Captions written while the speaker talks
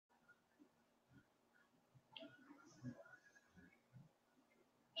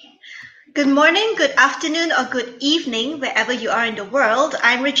Good morning, good afternoon, or good evening, wherever you are in the world.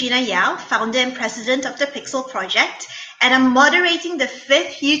 I'm Regina Yao, founder and president of the Pixel Project, and I'm moderating the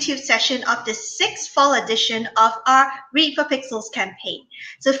 5th YouTube session of the 6th fall edition of our Read for Pixels campaign.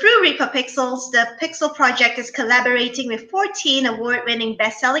 So through Read for Pixels, the Pixel Project is collaborating with 14 award-winning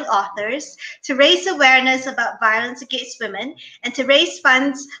best-selling authors to raise awareness about violence against women and to raise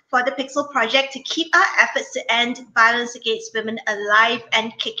funds for the Pixel Project to keep our efforts to end violence against women alive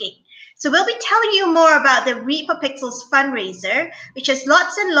and kicking. So we'll be telling you more about the Read for Pixels fundraiser, which has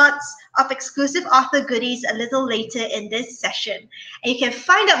lots and lots of exclusive author goodies a little later in this session. And you can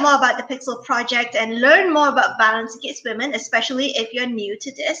find out more about the Pixel Project and learn more about violence against women, especially if you're new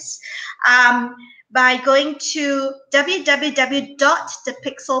to this, by going to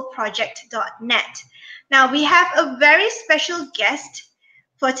www.thepixelproject.net. Now, we have a very special guest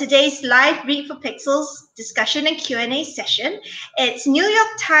for today's live Read for Pixels discussion and Q&A session. It's New York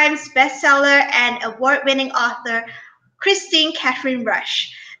Times bestseller and award-winning author Kristine Kathryn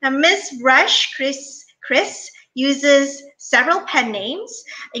Rusch. Now, Ms. Rusch, Chris uses several pen names,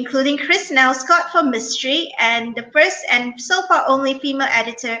 including Chris Nelscott for Mystery, and the first and so far only female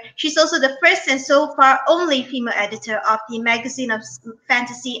editor. She's also the first and so far only female editor of the Magazine of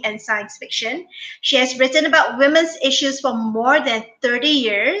Fantasy and Science Fiction. She has written about women's issues for more than 30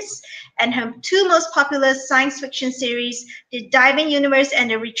 years, and her two most popular science fiction series, The Diving Universe and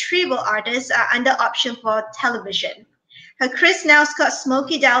The Retrieval Artist, are under option for television. Her Chris Nelscott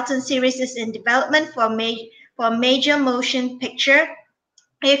Smokey Dalton series is in development for a major motion picture.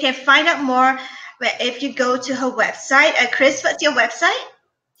 You can find out more if you go to her website. Chris, what's your website?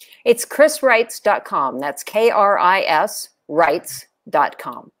 It's chriswrites.com. That's K-R-I-S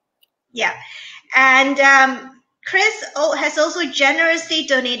writes.com. Yeah. And Chris has also generously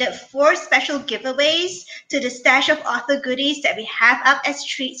donated 4 special giveaways to the stash of author goodies that we have up as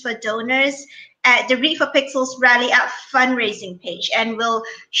treats for donors at the Read for Pixels Rally Out fundraising page. And we'll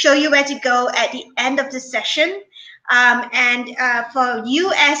show you where to go at the end of the session. For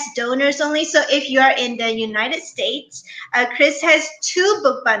US donors only, so if you are in the United States, Chris has 2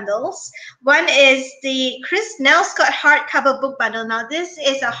 book bundles. One is the Chris Nelscott hardcover book bundle. Now, this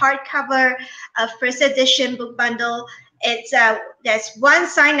is a hardcover first edition book bundle. It's there's 1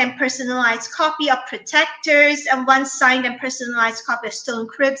 signed and personalized copy of Protectors and 1 signed and personalized copy of Stone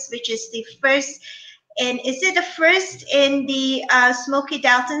Cribs, which is the first in, is it the first in the Smokey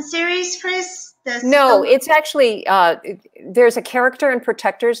Dalton series, Chris? No, it's actually, there's a character in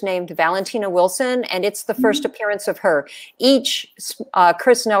Protectors named Valentina Wilson, and it's the first appearance of her. Each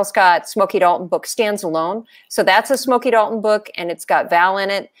Chris Nelscott Smokey Dalton book stands alone. So that's a Smokey Dalton book, and it's got Val in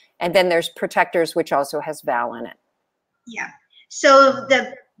it. And then there's Protectors, which also has Val in it. Yeah. So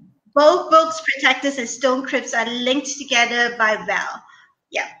both books, Protectors and Stone Crypts, are linked together by Val.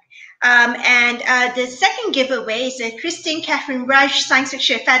 Yeah. The second giveaway is a Kristine Kathryn Rusch Science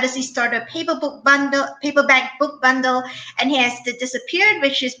Fiction Fantasy Starter paperback book bundle, and he has The Disappeared,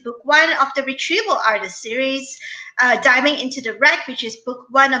 which is book 1 of the Retrieval Artist series, Diving into the Wreck, which is book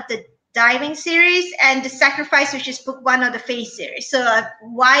 1 of the Diving series, and The Sacrifice, which is book 1 of the Face series. So a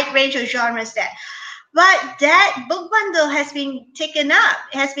wide range of genres there. But that book bundle has been taken up.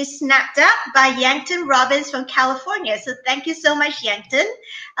 It has been snapped up by Yankton Robbins from California. So thank you so much, Yankton,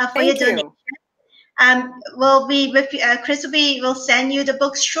 for your donation. We'll be with Chris. Will send you the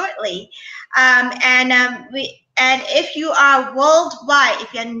books shortly. And if you are worldwide,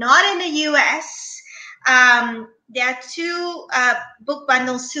 if you're not in the U.S., there are 2 book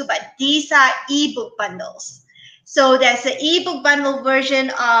bundles too, but these are ebook bundles. So there's an ebook bundle version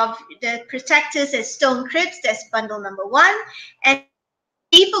of the Protectors and Stone Crypts. That's bundle number 1. And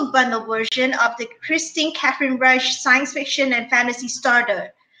ebook bundle version of the Kristine Kathryn Rusch Science Fiction and Fantasy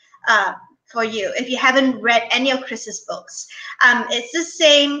Starter for you, if you haven't read any of Chris's books. It's the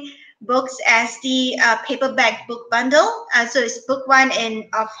same books as the paperback book bundle. So it's book 1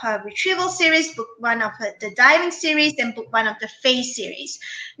 of her Retrieval series, book 1 of the Diving series, and book 1 of the Face series.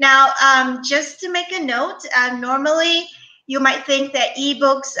 Now, just to make a note, normally you might think that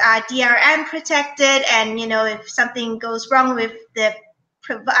ebooks are DRM protected, and if something goes wrong with the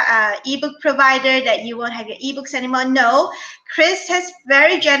ebook provider, that you won't have your ebooks anymore. No, Chris has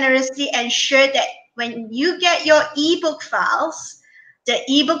very generously ensured that when you get your ebook files, the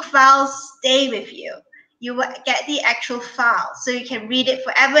ebook files stay with you. You will get the actual file, so you can read it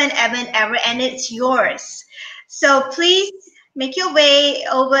forever and ever and ever, and it's yours. So please make your way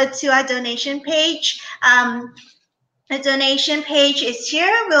over to our donation page. The donation page is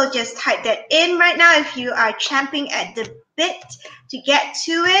here. We'll just type that in right now if you are champing at the bit to get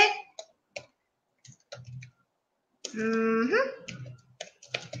to it.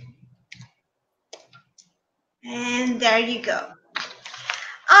 And there you go.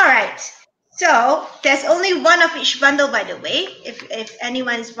 All right. So there's only one of each bundle, by the way, if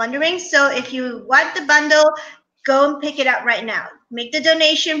anyone is wondering. So if you want the bundle, go and pick it up right now. Make the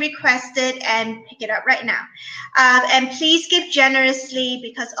donation requested and pick it up right now. And please give generously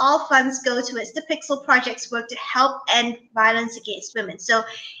because all funds go towards the Pixel Project's work to help end violence against women. So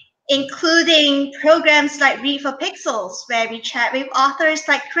including programs like Read for Pixels, where we chat with authors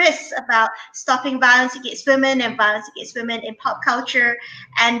like Chris about stopping violence against women and violence against women in pop culture.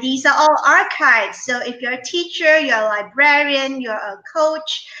 And these are all archived. So if you're a teacher, you're a librarian, you're a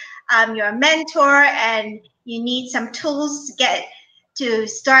coach, you're a mentor, and you need some tools to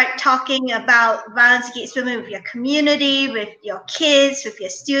start talking about violence against women with your community, with your kids, with your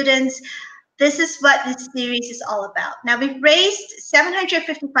students, this is what this series is all about. Now, we've raised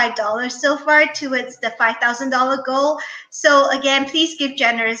 $755 so far towards the $5,000 goal. So again, please give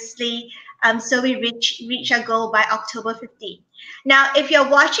generously so we reach our goal by October 15th. Now, if you're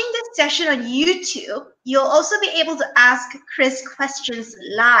watching this session on YouTube, you'll also be able to ask Chris questions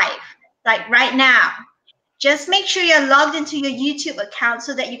live, like right now. Just make sure you're logged into your YouTube account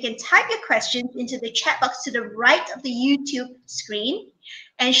so that you can type your questions into the chat box to the right of the YouTube screen.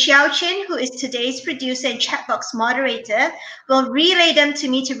 And Xiaoqin, who is today's producer and chat box moderator, will relay them to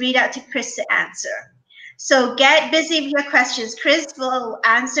me to read out to Chris to answer. So get busy with your questions. Chris will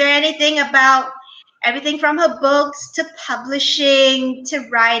answer anything about everything from her books to publishing to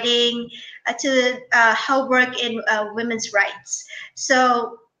writing to her work in women's rights.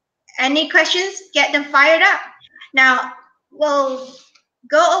 So any questions, get them fired up. Now, we'll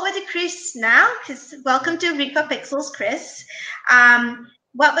go over to Chris now, because welcome to Read for Pixels, Chris.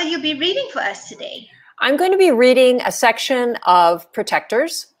 What will you be reading for us today? I'm going to be reading a section of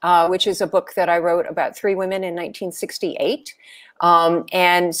Protectors, which is a book that I wrote about 3 women in 1968.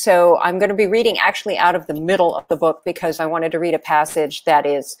 And so I'm going to be reading actually out of the middle of the book because I wanted to read a passage that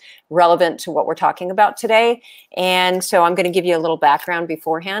is relevant to what we're talking about today. And so I'm going to give you a little background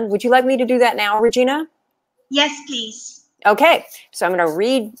beforehand. Would you like me to do that now, Regina? Yes, please. Okay, so I'm going to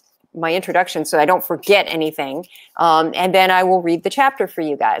read my introduction so I don't forget anything. And then I will read the chapter for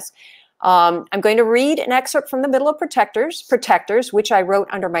you guys. I'm going to read an excerpt from the middle of Protectors. Protectors, which I wrote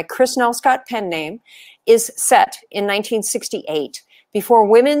under my Chris Nelscott pen name, is set in 1968, before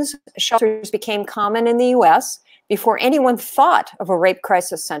women's shelters became common in the U.S., before anyone thought of a rape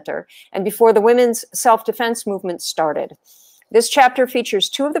crisis center, and before the women's self-defense movement started. This chapter features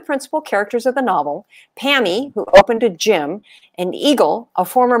 2 of the principal characters of the novel, Pammy, who opened a gym, and Eagle, a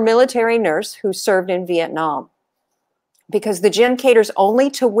former military nurse who served in Vietnam. Because the gym caters only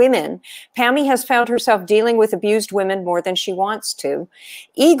to women, Pammy has found herself dealing with abused women more than she wants to.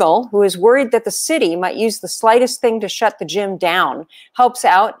 Eagle, who is worried that the city might use the slightest thing to shut the gym down, helps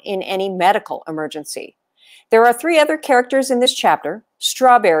out in any medical emergency. There are 3 other characters in this chapter: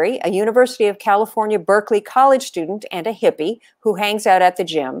 Strawberry, a University of California, Berkeley college student and a hippie who hangs out at the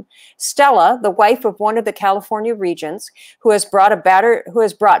gym; Stella, the wife of one of the California regents, who has brought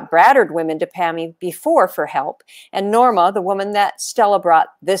battered women to Pammy before for help; and Norma, the woman that Stella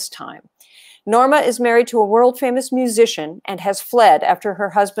brought this time. Norma is married to a world-famous musician and has fled after her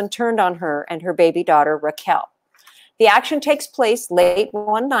husband turned on her and her baby daughter, Raquel. The action takes place late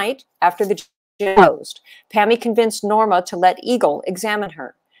one night after the closed. Pammy convinced Norma to let Eagle examine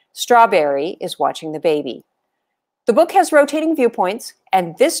her. Strawberry is watching the baby. The book has rotating viewpoints,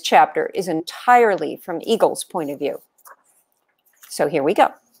 and this chapter is entirely from Eagle's point of view. So here we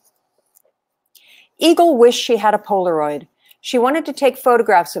go. Eagle wished she had a Polaroid. She wanted to take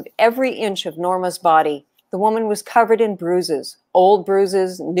photographs of every inch of Norma's body. The woman was covered in bruises, old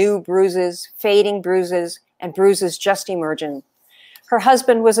bruises, new bruises, fading bruises, and bruises just emerging. Her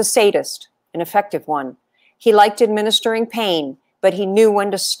husband was a sadist, an effective one. He liked administering pain, but he knew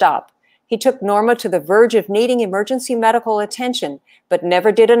when to stop. He took Norma to the verge of needing emergency medical attention, but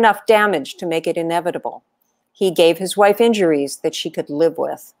never did enough damage to make it inevitable. He gave his wife injuries that she could live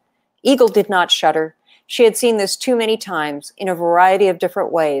with. Eagle did not shudder. She had seen this too many times in a variety of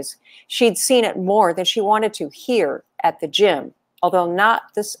different ways. She'd seen it more than she wanted to here at the gym, although not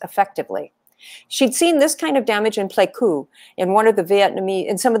this effectively. She'd seen this kind of damage in Pleiku, in some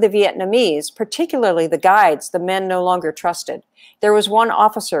of the Vietnamese, particularly the guides the men no longer trusted. There was one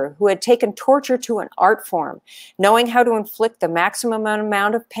officer who had taken torture to an art form, knowing how to inflict the maximum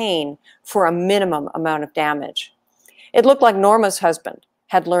amount of pain for a minimum amount of damage. It looked like Norma's husband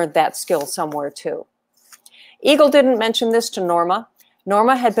had learned that skill somewhere too. Eagle didn't mention this to Norma.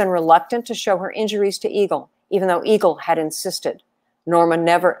 Norma had been reluctant to show her injuries to Eagle, even though Eagle had insisted. Norma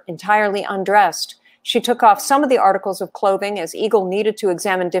never entirely undressed. She took off some of the articles of clothing as Eagle needed to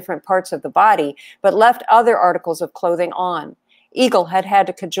examine different parts of the body, but left other articles of clothing on. Eagle had had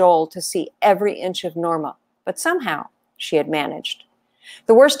to cajole to see every inch of Norma, but somehow she had managed.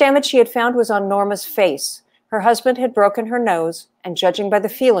 The worst damage she had found was on Norma's face. Her husband had broken her nose, and judging by the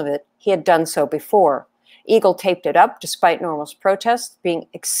feel of it, he had done so before. Eagle taped it up despite Norma's protests, being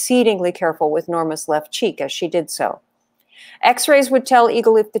exceedingly careful with Norma's left cheek as she did so. X-rays would tell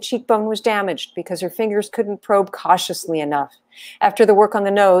Eagle if the cheekbone was damaged because her fingers couldn't probe cautiously enough. After the work on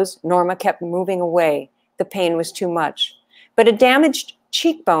the nose, Norma kept moving away. The pain was too much. But a damaged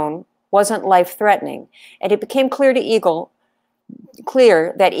cheekbone wasn't life-threatening, and it became clear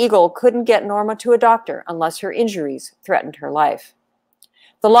that Eagle couldn't get Norma to a doctor unless her injuries threatened her life.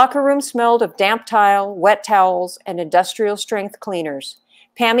 The locker room smelled of damp tile, wet towels, and industrial-strength cleaners.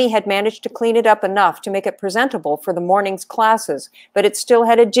 Pammy had managed to clean it up enough to make it presentable for the morning's classes, but it still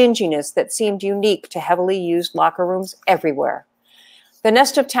had a dinginess that seemed unique to heavily used locker rooms everywhere. The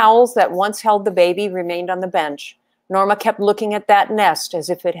nest of towels that once held the baby remained on the bench. Norma kept looking at that nest as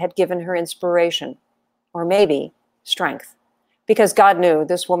if it had given her inspiration, or maybe strength. Because God knew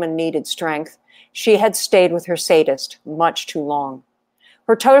this woman needed strength. She had stayed with her sadist much too long.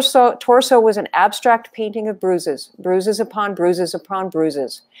 Her torso was an abstract painting of bruises, bruises upon bruises upon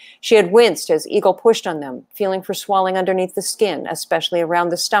bruises. She had winced as Eagle pushed on them, feeling for swelling underneath the skin, especially around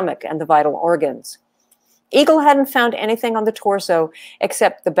the stomach and the vital organs. Eagle hadn't found anything on the torso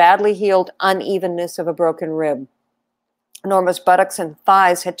except the badly healed unevenness of a broken rib. Norma's buttocks and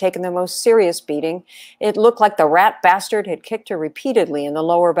thighs had taken the most serious beating. It looked like the rat bastard had kicked her repeatedly in the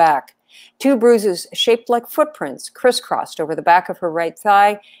lower back. 2 bruises shaped like footprints crisscrossed over the back of her right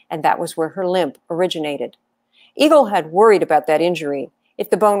thigh, and that was where her limp originated. Eagle had worried about that injury. If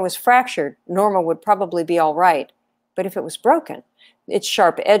the bone was fractured, Norma would probably be all right. But if it was broken, its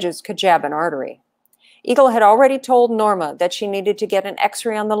sharp edges could jab an artery. Eagle had already told Norma that she needed to get an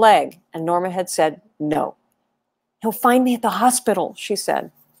X-ray on the leg, and Norma had said no. "He'll find me at the hospital," she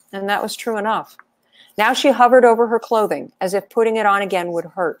said, and that was true enough. Now she hovered over her clothing, as if putting it on again would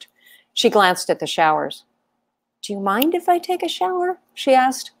hurt. She glanced at the showers. "Do you mind if I take a shower?" she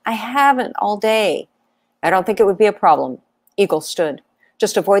asked. "I haven't all day." "I don't think it would be a problem." Eagle stood.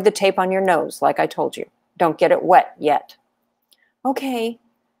 "Just avoid the tape on your nose, like I told you. Don't get it wet yet." "Okay."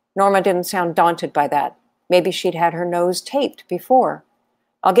 Norma didn't sound daunted by that. Maybe she'd had her nose taped before.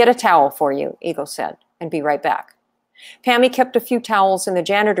 "I'll get a towel for you," Eagle said, "and be right back." Pammy kept a few towels in the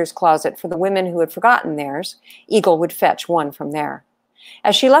janitor's closet for the women who had forgotten theirs. Eagle would fetch one from there.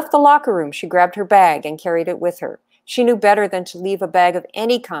 As she left the locker room, she grabbed her bag and carried it with her. She knew better than to leave a bag of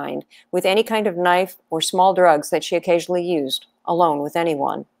any kind, with any kind of knife or small drugs that she occasionally used, alone with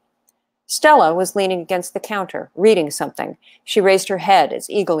anyone. Stella was leaning against the counter, reading something. She raised her head as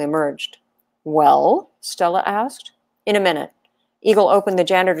Eagle emerged. "Well?" Stella asked. "In a minute." Eagle opened the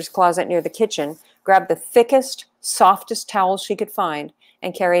janitor's closet near the kitchen, grabbed the thickest, softest towel she could find,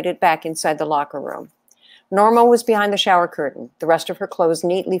 and carried it back inside the locker room. Norma was behind the shower curtain, the rest of her clothes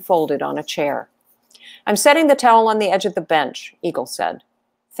neatly folded on a chair. "I'm setting the towel on the edge of the bench," Eagle said.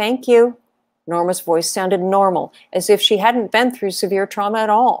 "Thank you." Norma's voice sounded normal, as if she hadn't been through severe trauma at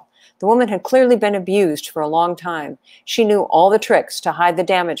all. The woman had clearly been abused for a long time. She knew all the tricks to hide the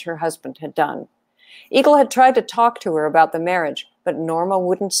damage her husband had done. Eagle had tried to talk to her about the marriage, but Norma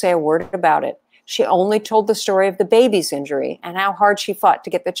wouldn't say a word about it. She only told the story of the baby's injury and how hard she fought to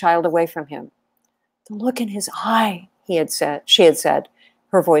get the child away from him. "The look in his eye," she had said,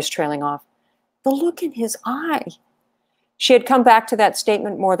 her voice trailing off. "The look in his eye." She had come back to that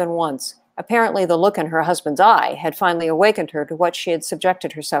statement more than once. Apparently the look in her husband's eye had finally awakened her to what she had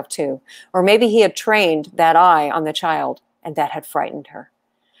subjected herself to, or maybe he had trained that eye on the child, and that had frightened her.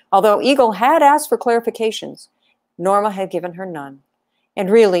 Although Eagle had asked for clarifications, Norma had given her none. And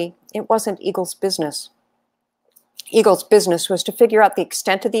really, it wasn't Eagle's business. Eagle's business was to figure out the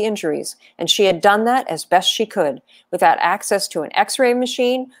extent of the injuries, and she had done that as best she could, without access to an X-ray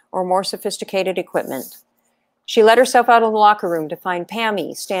machine or more sophisticated equipment. She let herself out of the locker room to find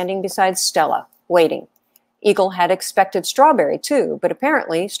Pammy standing beside Stella, waiting. Eagle had expected Strawberry, too, but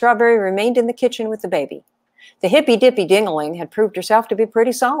apparently Strawberry remained in the kitchen with the baby. The hippy-dippy dingling had proved herself to be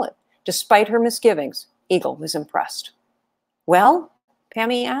pretty solid. Despite her misgivings, Eagle was impressed. "Well?"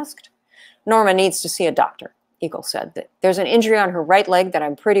 Pammy asked. "Norma needs to see a doctor," Eagle said. "There's an injury on her right leg that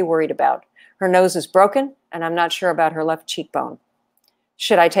I'm pretty worried about. Her nose is broken, and I'm not sure about her left cheekbone."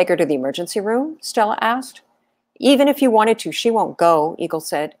 "Should I take her to the emergency room?" Stella asked. "Even if you wanted to, she won't go," Eagle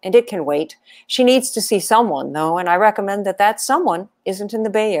said, "and it can wait. She needs to see someone, though, and I recommend that someone isn't in the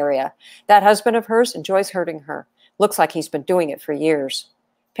Bay Area. That husband of hers enjoys hurting her. Looks like he's been doing it for years."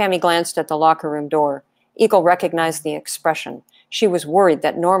 Pammy glanced at the locker room door. Eagle recognized the expression. She was worried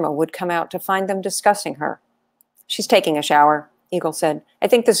that Norma would come out to find them discussing her. She's taking a shower, Eagle said. I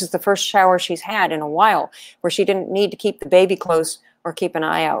think this is the first shower she's had in a while where she didn't need to keep the baby close or keep an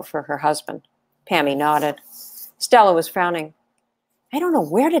eye out for her husband. Pammy nodded. Stella was frowning. I don't know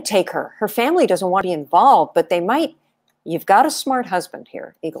where to take her. Her family doesn't want to be involved, but they might. You've got a smart husband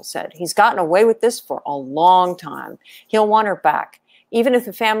here, Eagle said. He's gotten away with this for a long time. He'll want her back. Even if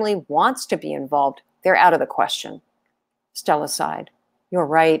the family wants to be involved, they're out of the question. Stella sighed. You're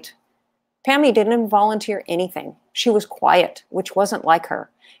right. Pammy didn't volunteer anything. She was quiet, which wasn't like her.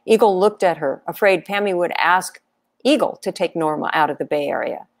 Eagle looked at her, afraid Pammy would ask Eagle to take Norma out of the Bay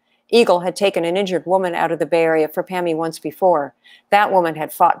Area. Eagle had taken an injured woman out of the Bay Area for Pammy once before. That woman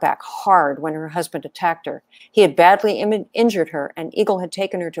had fought back hard when her husband attacked her. He had badly injured her, and Eagle had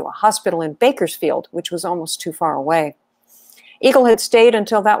taken her to a hospital in Bakersfield, which was almost too far away. Eagle had stayed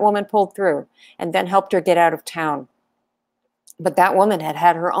until that woman pulled through, and then helped her get out of town. But that woman had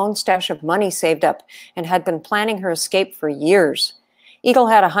had her own stash of money saved up and had been planning her escape for years. Eagle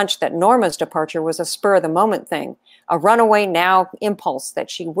had a hunch that Norma's departure was a spur-of-the-moment thing, a runaway now impulse that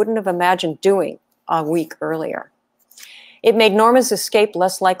she wouldn't have imagined doing a week earlier. It made Norma's escape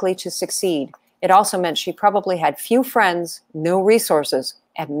less likely to succeed. It also meant she probably had few friends, no resources,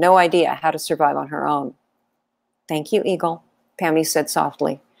 and no idea how to survive on her own. Thank you, Eagle, Pammy said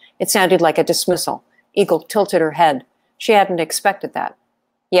softly. It sounded like a dismissal. Eagle tilted her head. She hadn't expected that.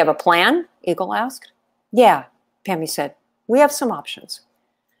 You have a plan? Eagle asked. Yeah, Pammy said. We have some options.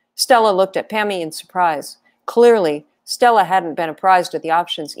 Stella looked at Pammy in surprise. Clearly, Stella hadn't been apprised of the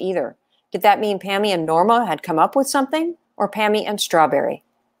options either. Did that mean Pammy and Norma had come up with something? Or Pammy and Strawberry?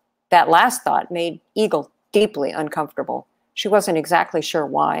 That last thought made Eagle deeply uncomfortable. She wasn't exactly sure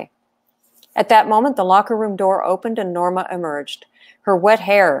why. At that moment, the locker room door opened and Norma emerged. Her wet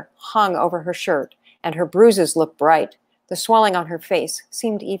hair hung over her shirt, and her bruises looked bright. The swelling on her face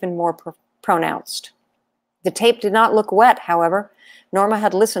seemed even more pronounced. The tape did not look wet, however. Norma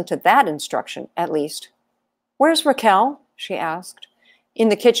had listened to that instruction, at least. Where's Raquel? She asked. In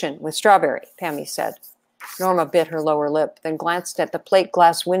the kitchen with Strawberry, Pammy said. Norma bit her lower lip, then glanced at the plate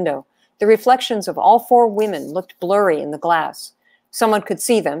glass window. The reflections of all four women looked blurry in the glass. Someone could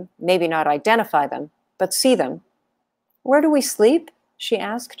see them, maybe not identify them, but see them. Where do we sleep? She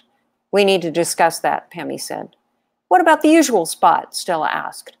asked. We need to discuss that, Pammy said. What about the usual spot? Stella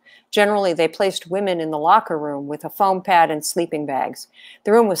asked. Generally, they placed women in the locker room with a foam pad and sleeping bags.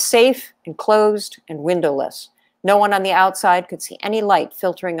 The room was safe, enclosed, and windowless. No one on the outside could see any light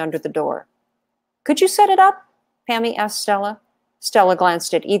filtering under the door. Could you set it up? Pammy asked Stella. Stella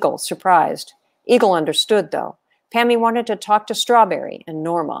glanced at Eagle, surprised. Eagle understood, though. Pammy wanted to talk to Strawberry and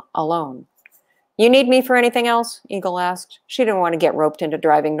Norma alone. You need me for anything else? Eagle asked. She didn't want to get roped into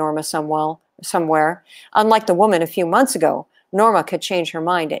driving Norma somewhere. Unlike the woman a few months ago, Norma could change her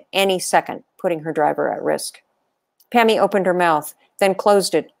mind at any second, putting her driver at risk. Pammy opened her mouth, then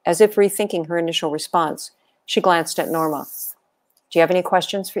closed it, as if rethinking her initial response. She glanced at Norma. Do you have any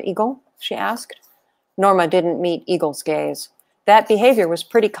questions for Eagle? She asked. Norma didn't meet Eagle's gaze. That behavior was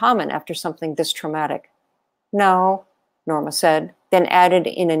pretty common after something this traumatic. No, Norma said, then added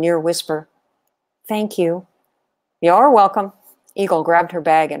in a near whisper, Thank you. You're welcome. Eagle grabbed her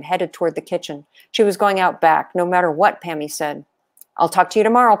bag and headed toward the kitchen. She was going out back, no matter what Pammy said. I'll talk to you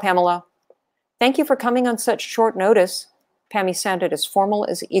tomorrow, Pamela. Thank you for coming on such short notice. Pammy sounded as formal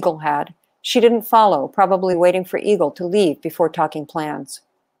as Eagle had. She didn't follow, probably waiting for Eagle to leave before talking plans.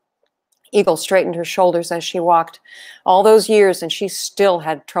 Eagle straightened her shoulders as she walked. All those years, and she still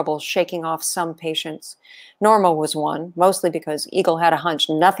had trouble shaking off some patients. Norma was one, mostly because Eagle had a hunch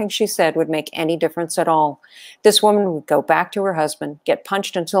nothing she said would make any difference at all. This woman would go back to her husband, get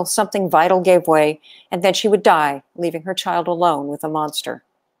punched until something vital gave way, and then she would die, leaving her child alone with a monster.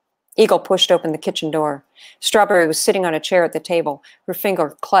 Eagle pushed open the kitchen door. Strawberry was sitting on a chair at the table, her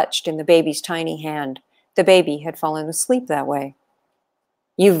finger clutched in the baby's tiny hand. The baby had fallen asleep that way.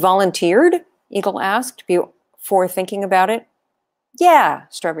 You volunteered? Eagle asked, before thinking about it. Yeah,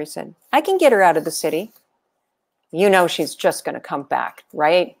 Strawberry said. I can get her out of the city. You know she's just going to come back,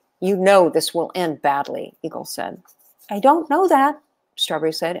 right? You know this will end badly, Eagle said. I don't know that,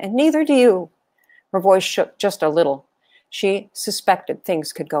 Strawberry said, and neither do you. Her voice shook just a little. She suspected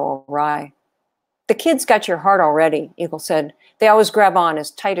things could go awry. The kid's got your heart already, Eagle said. They always grab on as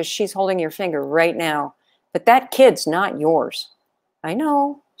tight as she's holding your finger right now. But that kid's not yours. I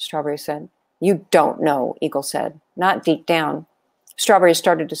know, Strawberry said. You don't know, Eagle said, not deep down. Strawberry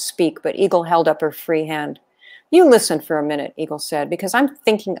started to speak, but Eagle held up her free hand. You listen for a minute, Eagle said, because I'm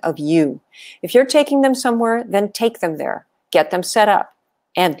thinking of you. If you're taking them somewhere, then take them there. Get them set up.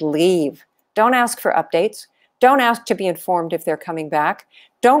 and leave. Don't ask for updates. Don't ask to be informed if they're coming back.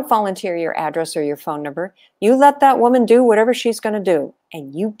 Don't volunteer your address or your phone number. You let that woman do whatever she's going to do,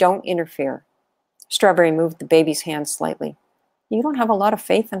 and you don't interfere. Strawberry moved the baby's hand slightly. You don't have a lot of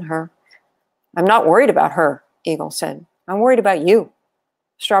faith in her. I'm not worried about her, Eagle said. I'm worried about you.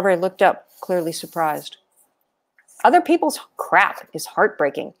 Strawberry looked up, clearly surprised. Other people's crap is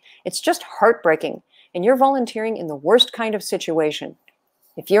heartbreaking. It's just heartbreaking, and you're volunteering in the worst kind of situation.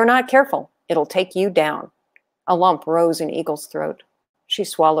 If you're not careful, it'll take you down. A lump rose in Eagle's throat. She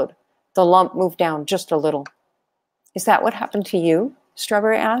swallowed. The lump moved down just a little. Is that what happened to you?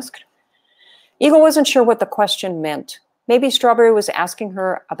 Strawberry asked. Eagle wasn't sure what the question meant. Maybe Strawberry was asking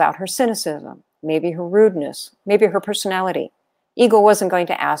her about her cynicism, maybe her rudeness, maybe her personality. Eagle wasn't going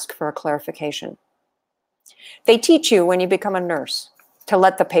to ask for a clarification. They teach you when you become a nurse to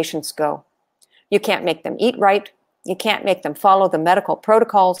let the patients go. You can't make them eat right. You can't make them follow the medical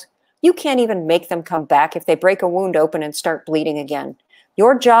protocols. You can't even make them come back if they break a wound open and start bleeding again.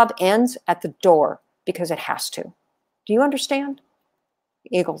 Your job ends at the door because it has to. Do you understand?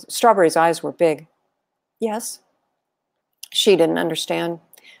 Strawberry's eyes were big. Yes. She didn't understand.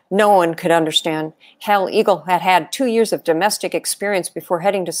 No one could understand. Hell, Eagle had had 2 years of domestic experience before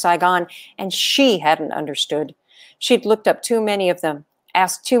heading to Saigon, and she hadn't understood. She'd looked up too many of them,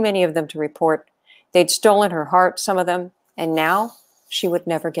 asked too many of them to report. They'd stolen her heart, some of them, and now she would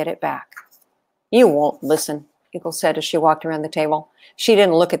never get it back. You won't listen, Eagle said as she walked around the table. She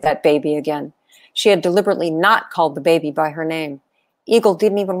didn't look at that baby again. She had deliberately not called the baby by her name. Eagle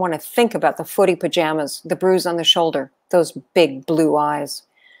didn't even want to think about the footy pajamas, the bruise on the shoulder, those big blue eyes.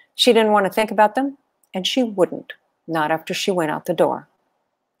 She didn't want to think about them, and she wouldn't, not after she went out the door.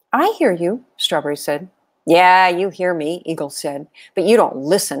 I hear you, Strawberry said. Yeah, you hear me, Eagle said, but you don't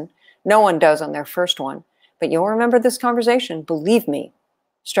listen. No one does on their first one. But you'll remember this conversation, believe me.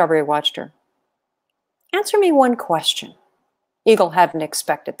 Strawberry watched her. Answer me one question. Eagle hadn't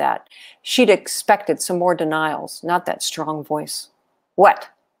expected that. She'd expected some more denials, not that strong voice. What?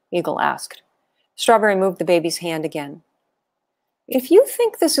 Eagle asked. Strawberry moved the baby's hand again. If you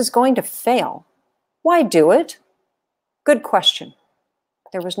think this is going to fail, why do it? Good question.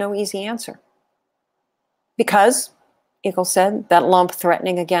 There was no easy answer. Because, Eagle said, that lump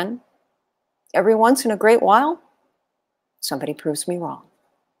threatening again, every once in a great while, somebody proves me wrong.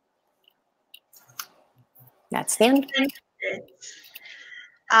 That's the end.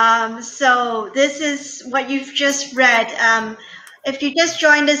 So this is what you've just read. If you just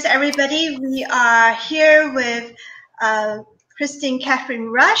joined us, everybody, we are here with Kristine Kathryn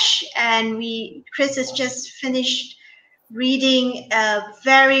Rusch, and Chris has just finished reading a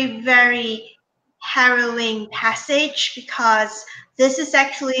very, very harrowing passage, because this is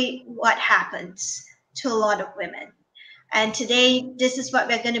actually what happens to a lot of women. And today, this is what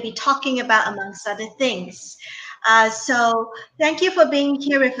we're going to be talking about, amongst other things. So thank you for being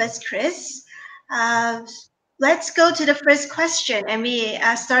here with us, Chris. Let's go to the first question, and we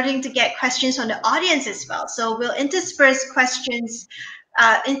are starting to get questions from the audience as well. So we'll intersperse questions,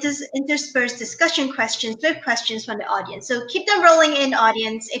 intersperse discussion questions with questions from the audience. So keep them rolling in,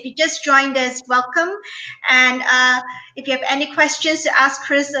 audience. If you just joined us, welcome. And if you have any questions to ask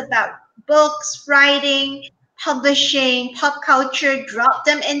Chris about books, writing, publishing, pop culture, drop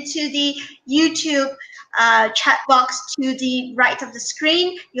them into the YouTube chat box to the right of the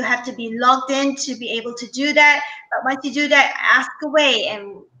screen. You have to be logged in to be able to do that. But once you do that, ask away,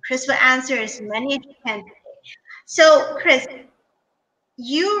 and Chris will answer as many as you can today. So, Chris,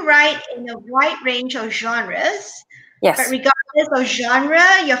 you write in a wide range of genres. Yes. But regardless of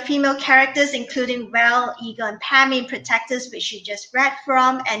genre, your female characters, including Val, Eagle, and Pammy in Protectors, which you just read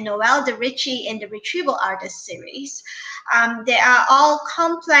from, and Noelle de Richie in the Retrieval Artist series, they are all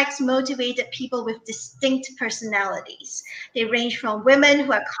complex, motivated people with distinct personalities. They range from women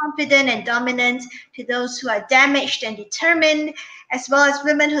who are confident and dominant to those who are damaged and determined, as well as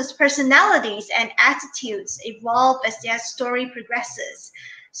women whose personalities and attitudes evolve as their story progresses.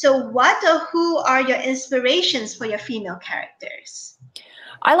 So what or who are your inspirations for your female characters?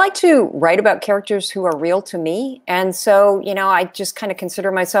 I like to write about characters who are real to me. And so, you know, I just kind of consider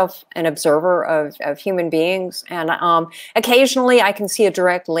myself an observer of human beings. And occasionally I can see a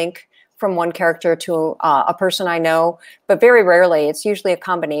direct link from one character to a person I know, but very rarely. It's usually a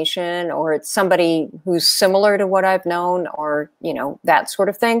combination, or it's somebody who's similar to what I've known, or, you know, that sort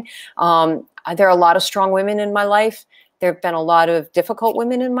of thing. There are a lot of strong women in my life. There have been a lot of difficult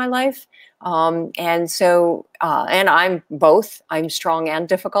women in my life. And so, and I'm both, I'm strong and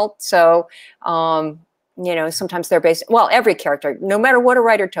difficult. So, you know, sometimes they're based, well, every character, no matter what a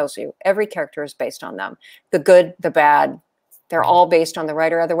writer tells you, every character is based on them. The good, the bad, They're all based on the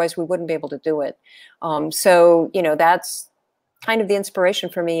writer. Otherwise, we wouldn't be able to do it. So, you know, that's kind of the inspiration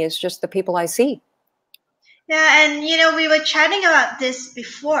for me, is just the people I see. Yeah, and you know, we were chatting about this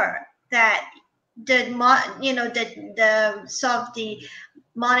before, that the sort of the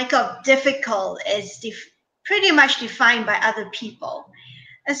moniker of difficult is pretty much defined by other people,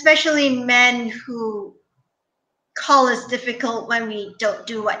 especially men who call us difficult when we don't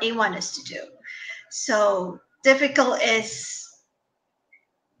do what they want us to do. So I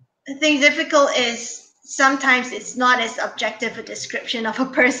think difficult is sometimes it's not as objective a description of a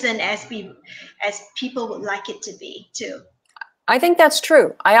person as people would like it to be too. I think that's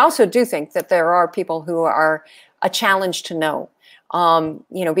true. I also do think that there are people who are a challenge to know,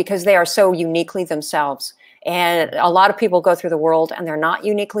 you know, because they are so uniquely themselves. And a lot of people go through the world and they're not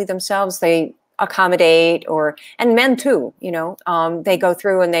uniquely themselves. They accommodate, and men too, you know, they go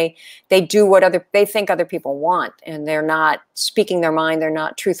through and they do what they think other people want, and they're not speaking their mind. They're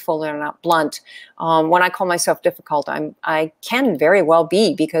not truthful. They're not blunt. When I call myself difficult, I can very well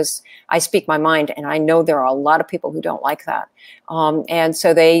be, because I speak my mind, and I know there are a lot of people who don't like that. And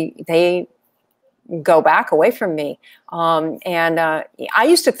so they go back away from me. I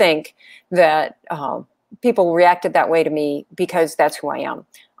used to think that people reacted that way to me because that's who I am,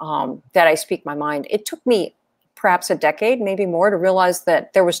 that I speak my mind. It took me perhaps a decade, maybe more, to realize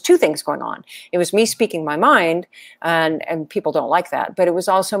that there was two things going on. It was me speaking my mind, and people don't like that, but it was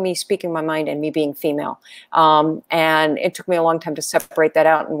also me speaking my mind and me being female. And it took me a long time to separate that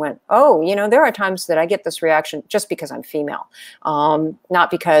out, and went, oh, you know, there are times that I get this reaction just because I'm female,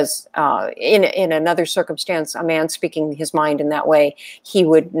 not because in another circumstance, a man speaking his mind in that way, he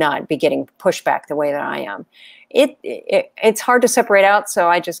would not be getting pushback the way that I am. It's hard to separate out, so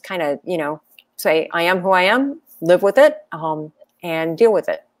I just kind of, you know, say I am who I am, live with it, and deal with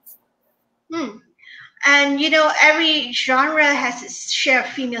it. And you know, every genre has its share of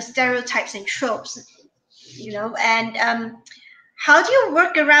female stereotypes and tropes, you know, and how do you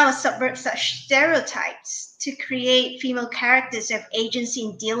work around or subvert such stereotypes to create female characters who have agency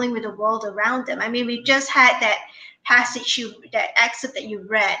in dealing with the world around them? I mean, we've just had that that excerpt that you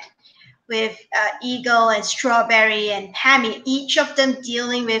read with Eagle and Strawberry and Pammy, each of them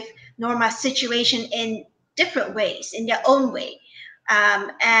dealing with Norma's situation in different ways, in their own way.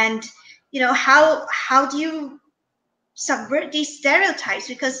 And you know, how do you subvert these stereotypes?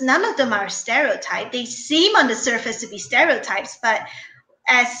 Because none of them are stereotypes. They seem on the surface to be stereotypes, but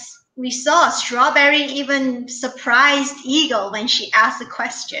as we saw, Strawberry even surprised Eagle when she asked a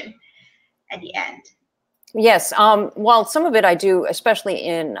question at the end. Yes. Well, some of it I do, especially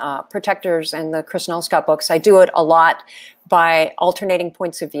in Protectors and the Kristine Scott books. I do it a lot by alternating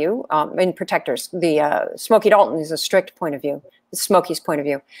points of view. In Protectors, the Smokey Dalton is a strict point of view, Smokey's point of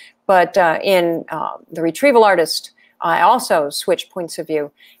view. But in The Retrieval Artist, I also switch points of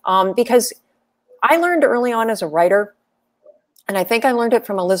view, because I learned early on as a writer, and I think I learned it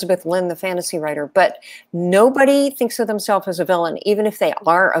from Elizabeth Lynn, the fantasy writer, but nobody thinks of themselves as a villain, even if they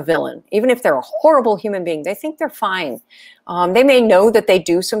are a villain, even if they're a horrible human being. They think they're fine. They may know that they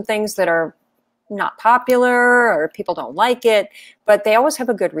do some things that are not popular or people don't like it, but they always have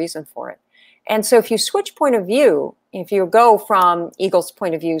a good reason for it. And so if you switch point of view, if you go from Eagle's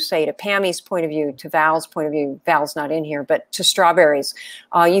point of view, say, to Pammy's point of view, to Val's point of view, Val's not in here, but to Strawberry's,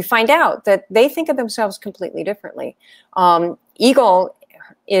 you find out that they think of themselves completely differently. Eagle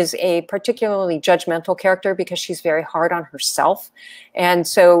is a particularly judgmental character because she's very hard on herself. And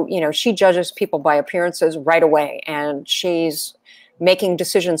so, you know, she judges people by appearances right away, and she's making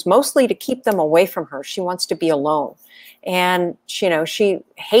decisions mostly to keep them away from her. She wants to be alone. And, you know, she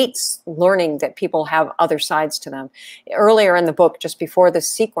hates learning that people have other sides to them. Earlier in the book, just before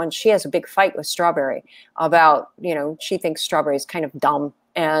this sequence, she has a big fight with Strawberry about, you know, she thinks Strawberry is kind of dumb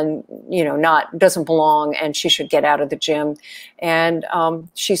and, you know, doesn't belong, and she should get out of the gym. And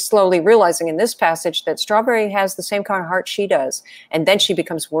she's slowly realizing in this passage that Strawberry has the same kind of heart she does. And then she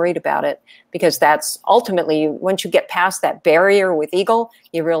becomes worried about it, because that's ultimately, once you get past that barrier with Eagle,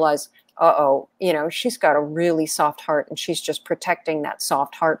 you realize, uh-oh, you know, she's got a really soft heart, and she's just protecting that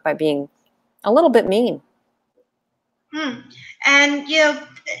soft heart by being a little bit mean. And, you know,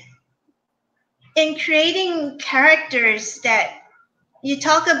 in creating characters, that you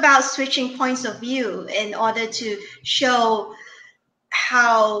talk about switching points of view in order to show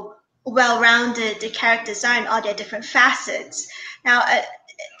how well-rounded the characters are in all their different facets. Now,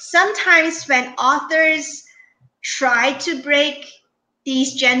 sometimes when authors try to break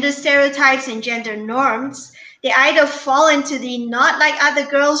these gender stereotypes and gender norms, they either fall into the not like other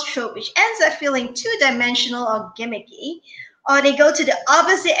girls trope, which ends up feeling two-dimensional or gimmicky, or they go to the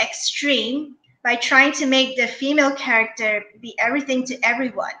opposite extreme, by trying to make the female character be everything to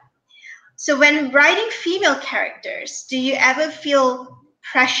everyone. So when writing female characters, do you ever feel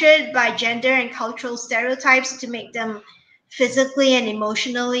pressured by gender and cultural stereotypes to make them physically and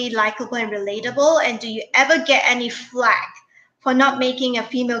emotionally likable and relatable? And do you ever get any flack for not making a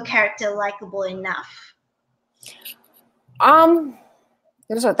female character likable enough?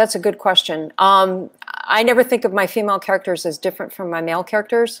 That's a good question. I never think of my female characters as different from my male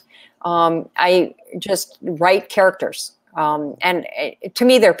characters. I just write characters. And to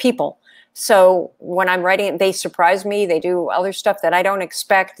me, they're people. So when I'm writing, they surprise me. They do other stuff that I don't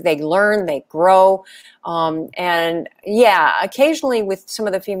expect. They learn, they grow. And yeah, occasionally with some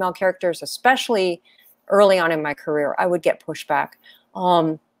of the female characters, especially early on in my career, I would get pushback.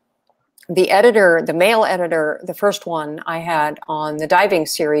 The editor, the male editor, the first one I had on the diving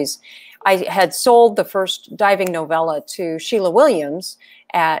series, I had sold the first diving novella to Sheila Williams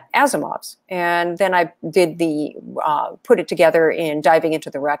at Asimov's. And then I did the, put it together in Diving into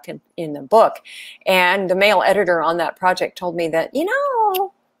the Wreck in the book. And the male editor on that project told me that, you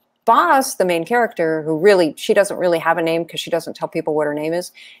know, Boss, the main character, who really, she doesn't really have a name because she doesn't tell people what her name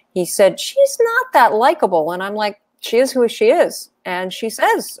is. He said, she's not that likable. And I'm like, she is who she is. And she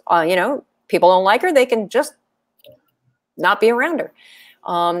says, you know, people don't like her. They can just not be around her.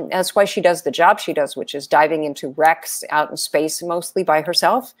 That's why she does the job she does, which is diving into wrecks out in space, mostly by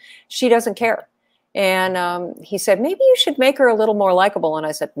herself. She doesn't care. And he said, maybe you should make her a little more likable. And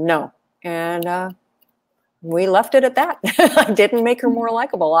I said, no. And we left it at that. I didn't make her more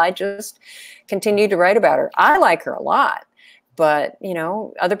likable. I just continued to write about her. I like her a lot. But, you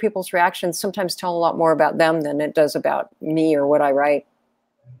know, other people's reactions sometimes tell a lot more about them than it does about me or what I write.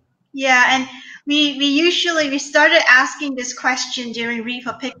 Yeah, and we started asking this question during Read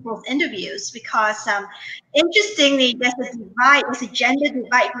for Pixels interviews because interestingly, there's a gender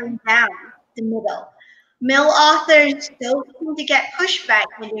divide going down the middle. Male authors still seem to get pushback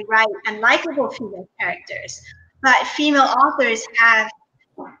when they write unlikable female characters, but female authors have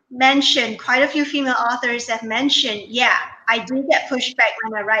mentioned, quite a few female authors have mentioned, yeah, I do get pushback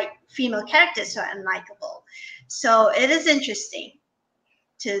when I write female characters who are unlikable. So it is interesting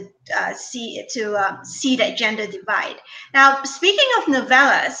to see that gender divide. Now, speaking of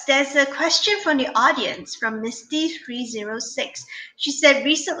novellas, there's a question from the audience from Misty306. She said,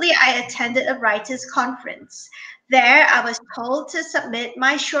 recently I attended a writers' conference. There, I was told to submit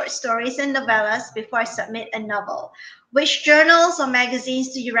my short stories and novellas before I submit a novel. Which journals or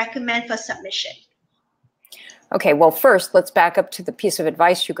magazines do you recommend for submission? Okay, well, first, let's back up to the piece of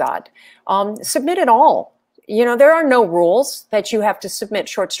advice you got. Submit it all. You know, there are no rules that you have to submit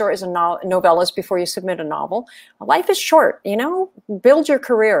short stories and novellas before you submit a novel. Life is short, you know, build your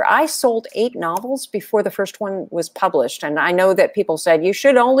career. I sold 8 novels before the first one was published. And I know that people said, you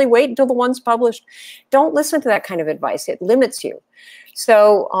should only wait until the one's published. Don't listen to that kind of advice. It limits you.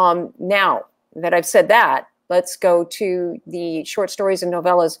 So now that I've said that, let's go to the short stories and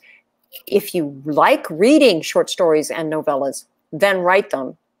novellas. If you like reading short stories and novellas, then write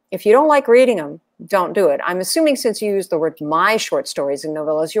them. If you don't like reading them, don't do it. I'm assuming since you used the word my short stories and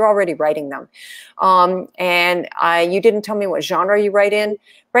novellas, you're already writing them. You didn't tell me what genre you write in.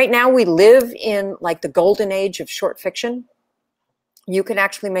 Right now, we live in like the golden age of short fiction. You can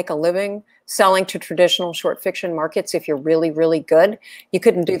actually make a living selling to traditional short fiction markets if you're really, really good. You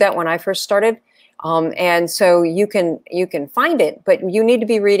couldn't do that when I first started. And so you can find it, but you need to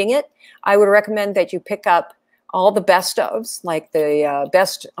be reading it. I would recommend that you pick up all the best ofs, like the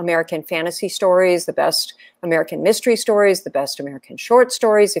best American fantasy stories, the best American mystery stories, the best American short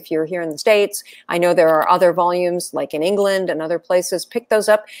stories. If you're here in the States, I know there are other volumes like in England and other places. Pick those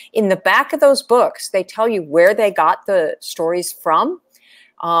up. In the back of those books, they tell you where they got the stories from.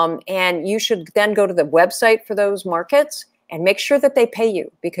 And you should then go to the website for those markets and make sure that they pay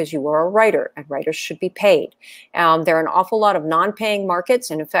you, because you are a writer and writers should be paid. There are an awful lot of non-paying markets.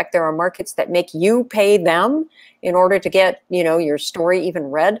 And in fact, there are markets that make you pay them in order to get, you know, your story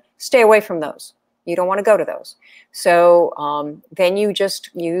even read. Stay away from those. You don't want to go to those. So then you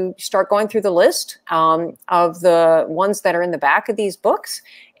start going through the list of the ones that are in the back of these books,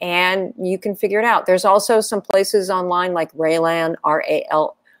 and you can figure it out. There's also some places online like Raylan,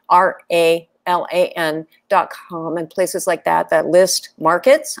 RALAN.com, and places like that that list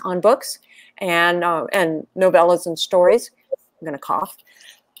markets on books and novellas and stories. I'm going to cough.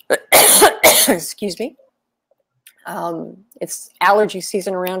 Excuse me. It's allergy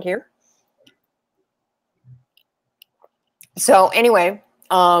season around here. So anyway,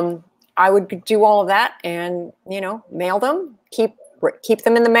 I would do all of that and, you know, mail them, keep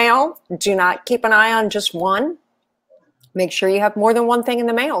them in the mail. Do not keep an eye on just one. Make sure you have more than one thing in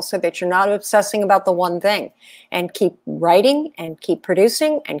the mail so that you're not obsessing about the one thing, and keep writing and keep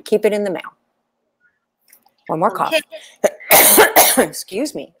producing and keep it in the mail. One more cough.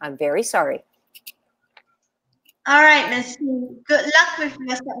 Excuse me. I'm very sorry. All right, Ms. Good luck with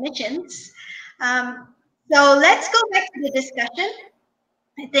your submissions. So let's go back to the discussion.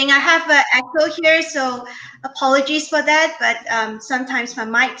 I think I have an echo here, so apologies for that, but sometimes my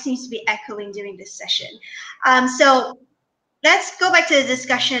mic seems to be echoing during this session. So let's go back to the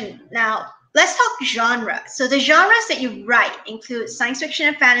discussion now. Let's talk genre. So the genres that you write include science fiction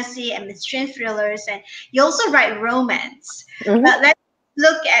and fantasy and mystery and thrillers, and you also write romance. Let's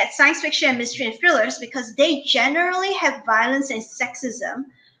look at science fiction and mystery and thrillers because they generally have violence and sexism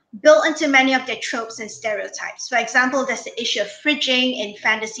built into many of their tropes and stereotypes. For example, there's the issue of fridging in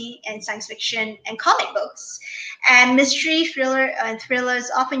fantasy and science fiction and comic books. And mystery thriller and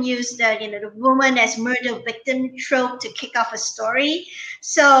thrillers often use the woman as murder victim trope to kick off a story.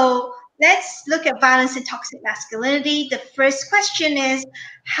 So let's look at violence and toxic masculinity. The first question is,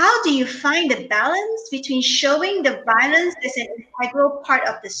 how do you find the balance between showing the violence as an integral part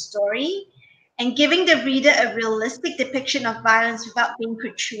of the story and giving the reader a realistic depiction of violence without being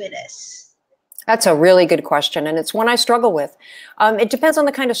gratuitous? That's a really good question, and it's one I struggle with. It depends on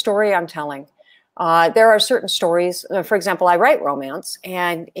the kind of story I'm telling. There are certain stories, for example, I write romance,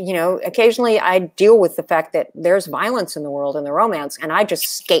 and occasionally I deal with the fact that there's violence in the world in the romance, and I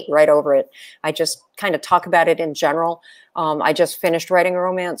just skate right over it. I just kind of talk about it in general. I just finished writing a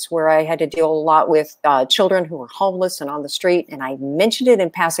romance where I had to deal a lot with children who were homeless and on the street, and I mentioned it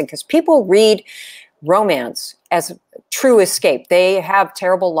in passing because people read romance as true escape. They have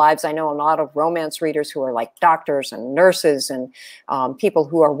terrible lives. I know a lot of romance readers who are like doctors and nurses and people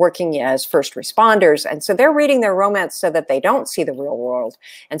who are working as first responders. And so they're reading their romance so that they don't see the real world.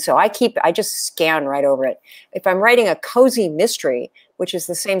 And so I just scan right over it. If I'm writing a cozy mystery, which is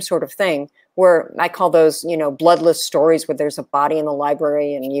the same sort of thing, where I call those, bloodless stories where there's a body in the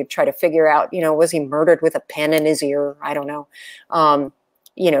library and you try to figure out, was he murdered with a pen in his ear? I don't know.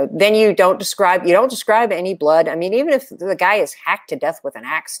 Then you don't describe any blood. I mean, even if the guy is hacked to death with an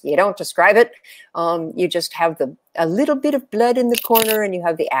axe, you don't describe it. You just have a little bit of blood in the corner and you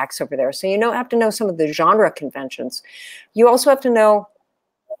have the axe over there. So you have to know some of the genre conventions. You also have to know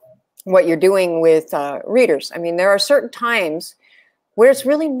what you're doing with readers. I mean, there are certain times where it's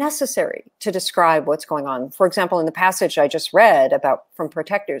really necessary to describe what's going on. For example, in the passage I just read from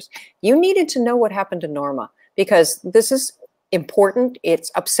Protectors, you needed to know what happened to Norma because this is important.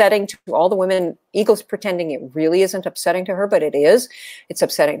 It's upsetting to all the women. Eagle's pretending it really isn't upsetting to her, but it is. It's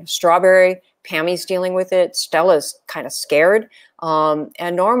upsetting to Strawberry. Pammy's dealing with it. Stella's kind of scared.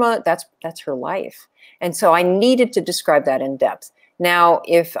 And Norma, that's her life. And so I needed to describe that in depth. Now,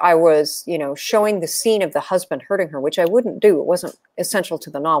 if I was, showing the scene of the husband hurting her, which I wouldn't do, it wasn't essential to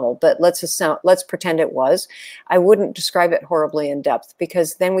the novel, but let's pretend it was, I wouldn't describe it horribly in depth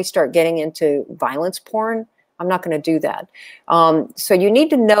because then we start getting into violence porn. I'm not going to do that. So you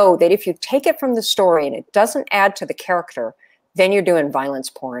need to know that if you take it from the story and it doesn't add to the character, then you're doing violence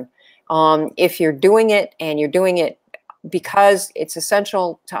porn. If you're doing it and you're doing it because it's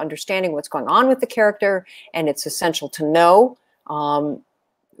essential to understanding what's going on with the character and it's essential to know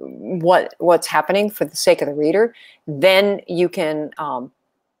what's happening for the sake of the reader, then you can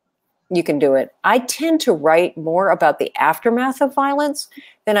do it. I tend to write more about the aftermath of violence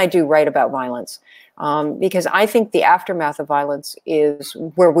than I do write about violence. Because I think the aftermath of violence is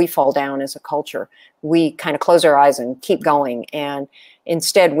where we fall down as a culture. We kind of close our eyes and keep going. And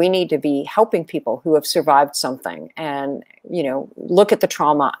instead, we need to be helping people who have survived something and, look at the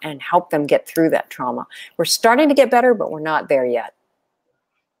trauma and help them get through that trauma. We're starting to get better, but we're not there yet.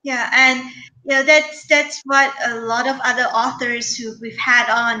 Yeah, and that's what a lot of other authors who we've had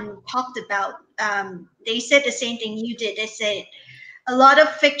on talked about. They said the same thing you did. They said a lot of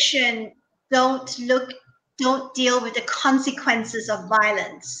fiction don't deal with the consequences of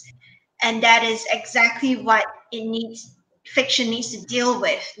violence, and that is exactly what fiction needs to deal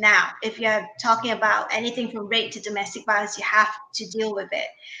with now. If you're talking about anything from rape to domestic violence, you have to deal with it.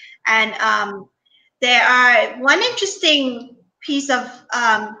 And there are one interesting piece of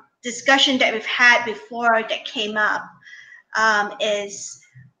discussion that we've had before that came up is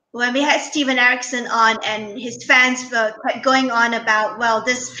when we had Steven Erikson on and his fans were going on about, well,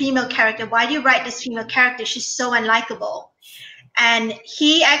 this female character, why do you write this female character? She's so unlikable. And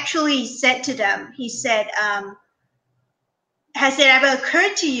he actually said to them, he said, has it ever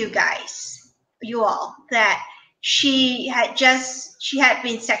occurred to you guys, you all, that she had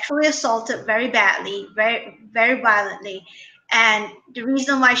been sexually assaulted very badly, very, very violently, And the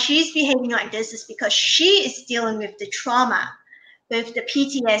reason why she's behaving like this is because she is dealing with the trauma, with the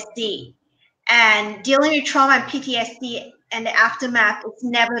PTSD. And dealing with trauma and PTSD and the aftermath is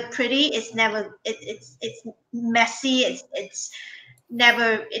never pretty. It's never, it's messy. It's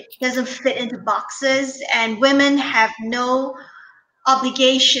never, it doesn't fit into boxes. And women have no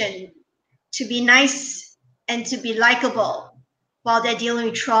obligation to be nice and to be likable while they're dealing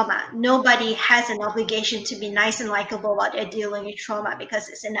with trauma. Nobody has an obligation to be nice and likable while they're dealing with trauma, because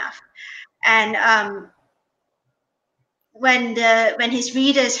it's enough. And when his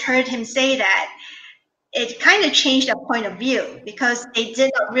readers heard him say that, it kind of changed their point of view, because they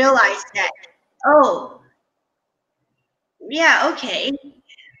did not realize that, oh, yeah, okay,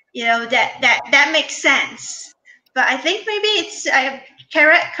 you know, that makes sense. But I think maybe it's,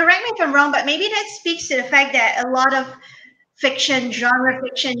 correct me if I'm wrong, but maybe that speaks to the fact that a lot of fiction, genre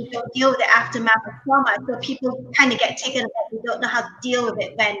fiction, don't deal with the aftermath of trauma. So people kind of get taken aback. They don't know how to deal with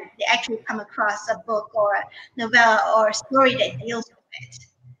it when they actually come across a book or a novella or a story that deals with it.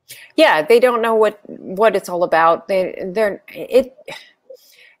 Yeah, they don't know what it's all about.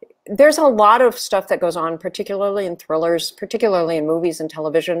 There's a lot of stuff that goes on, particularly in thrillers, particularly in movies and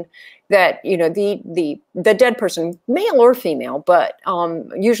television, that, you know, the dead person, male or female, but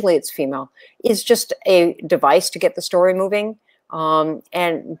usually it's female, is just a device to get the story moving.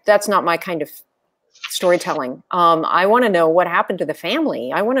 And that's not my kind of storytelling. I want to know what happened to the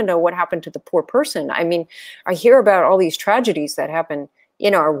family. I want to know what happened to the poor person. I mean, I hear about all these tragedies that happen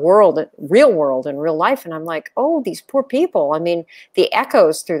in our world, real world, and real life. And I'm like, oh, these poor people. I mean, the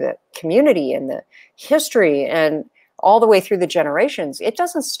echoes through the community and the history and all the way through the generations, it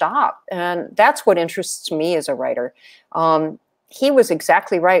doesn't stop. And that's what interests me as a writer. He was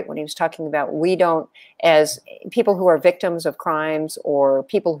exactly right when he was talking about, we don't, as people who are victims of crimes or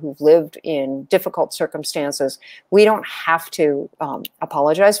people who've lived in difficult circumstances, we don't have to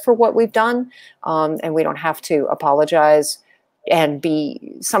apologize for what we've done. And we don't have to apologize and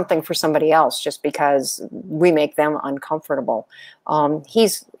be something for somebody else just because we make them uncomfortable.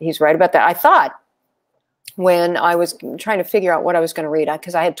 He's right about that. I thought, when I was trying to figure out what I was going to read,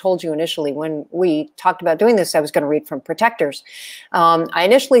 because I had told you initially when we talked about doing this, I was going to read from Protectors. I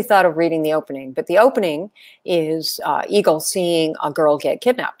initially thought of reading the opening, but the opening is Eagle seeing a girl get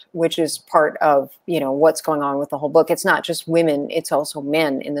kidnapped, which is part of, you know, what's going on with the whole book. It's not just women, it's also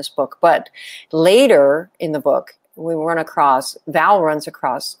men in this book. But later in the book, Val runs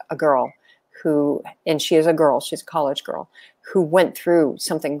across a girl who, and she is a girl, she's a college girl, who went through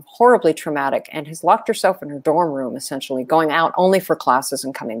something horribly traumatic and has locked herself in her dorm room, essentially, going out only for classes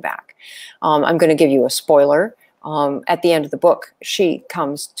and coming back. I'm going to give you a spoiler. At the end of the book, she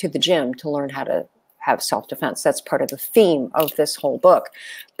comes to the gym to learn how to have self-defense. That's part of the theme of this whole book.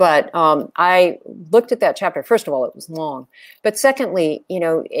 But I looked at that chapter. First of all, it was long. But secondly, you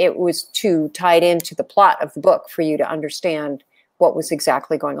know, it was to tie it into the plot of the book for you to understand what was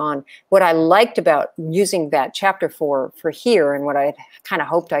exactly going on. What I liked about using that chapter for here, and what I kind of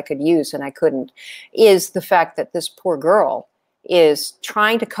hoped I could use and I couldn't, is the fact that this poor girl is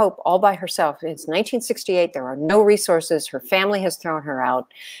trying to cope all by herself. It's 1968. There are no resources. Her family has thrown her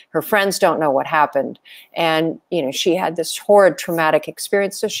out. Her friends don't know what happened. And, you know, she had this horrid traumatic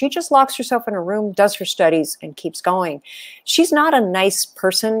experience. So she just locks herself in her room, does her studies, and keeps going. She's not a nice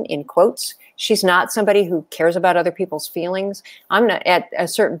person, in quotes. She's not somebody who cares about other people's feelings. I'm not, at a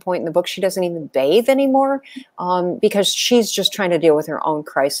certain point in the book, she doesn't even bathe anymore because she's just trying to deal with her own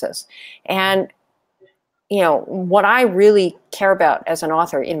crisis. And, you know, what I really care about as an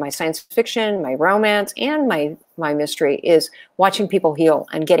author in my science fiction, my romance, and my mystery is watching people heal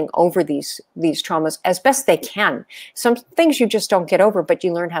and getting over these traumas as best they can. Some things you just don't get over, but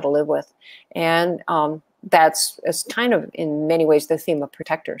you learn how to live with. And that's kind of, in many ways, the theme of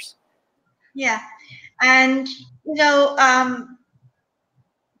Protectors. Yeah, and you know,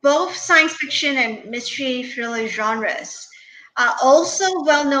 both science fiction and mystery thriller genres are also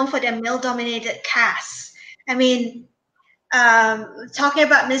well known for their male-dominated casts. I mean, talking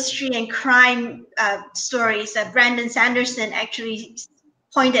about mystery and crime stories, Brandon Sanderson actually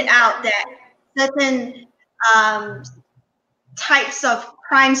pointed out that certain types of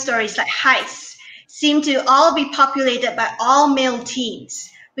crime stories, like heists, seem to all be populated by all male teens,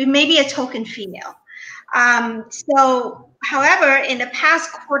 with maybe a token female. However, in the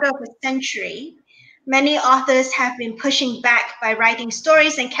past quarter of a century, many authors have been pushing back by writing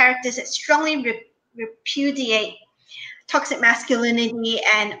stories and characters that strongly repudiate toxic masculinity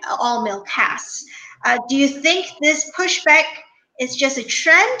and all male casts. Do you think this pushback it's just a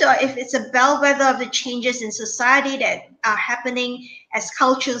trend, or if it's a bellwether of the changes in society that are happening as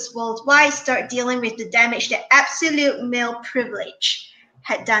cultures worldwide start dealing with the damage that absolute male privilege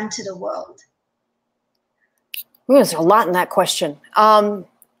had done to the world. Ooh, there's a lot in that question. I'm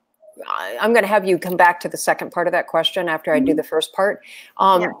going to have you come back to the second part of that question after I do the first part,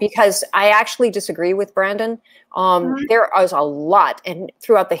 because I actually disagree with Brandon. There is a lot, and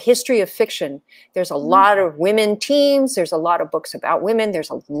throughout the history of fiction, there's a lot of women teams. There's a lot of books about women.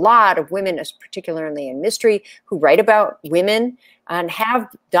 There's a lot of women, particularly in mystery, who write about women and have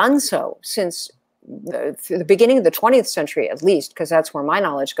done so since the beginning of the 20th century, at least, because that's where my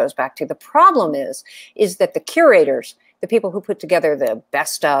knowledge goes back to. The problem is that the curators, the people who put together the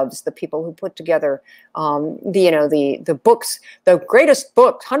best ofs, the people who put together, the books, the greatest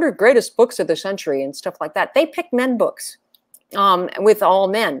books, 100 greatest books of the century and stuff like that, they pick men books with all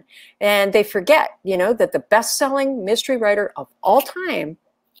men. And they forget, that the best-selling mystery writer of all time,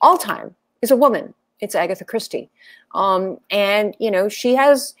 is a woman. It's Agatha Christie. And, she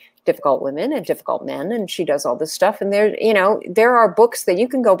has difficult women and difficult men, and she does all this stuff. And there are books that you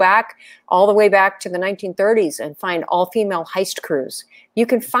can go back all the way back to the 1930s and find all-female heist crews. You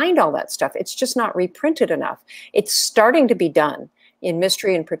can find all that stuff. It's just not reprinted enough. It's starting to be done in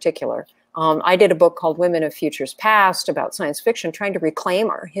mystery in particular. I did a book called Women of Futures Past about science fiction, trying to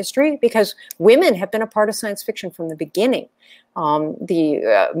reclaim our history, because women have been a part of science fiction from the beginning.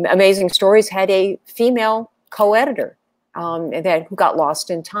 The Amazing Stories had a female co-editor who got lost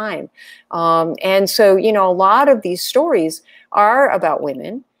in time. And so, a lot of these stories are about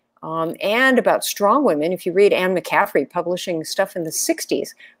women and about strong women. If you read Anne McCaffrey publishing stuff in the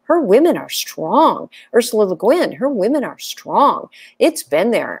 60s, her women are strong. Ursula Le Guin, her women are strong. It's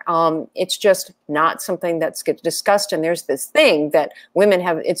been there. It's just not something that's discussed. And there's this thing that women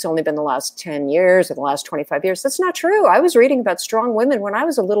have, it's only been the last 10 years or the last 25 years. That's not true. I was reading about strong women when I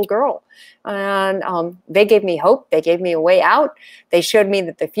was a little girl. And they gave me hope. They gave me a way out. They showed me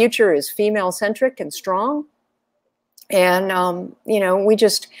that the future is female-centric and strong. And, we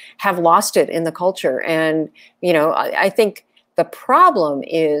just have lost it in the culture. And, I think the problem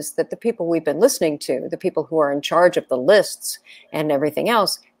is that the people we've been listening to, the people who are in charge of the lists and everything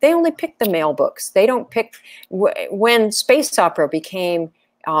else, they only pick the male books. They don't pick, when space opera became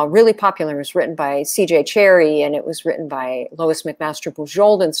really popular, it was written by C.J. Cherryh, and it was written by Lois McMaster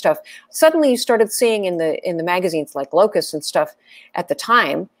Bujold and stuff. Suddenly you started seeing in the magazines like Locus and stuff at the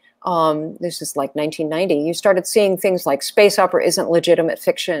time, this is like 1990, you started seeing things like space opera isn't legitimate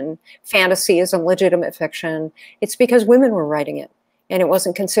fiction, fantasy isn't legitimate fiction. It's because women were writing it, and it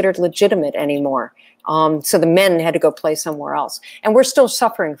wasn't considered legitimate anymore. So the men had to go play somewhere else. And we're still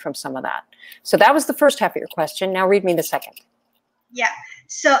suffering from some of that. So that was the first half of your question. Now read me the second. Yeah.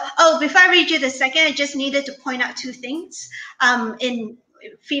 So, before I read you the second, I just needed to point out two things. In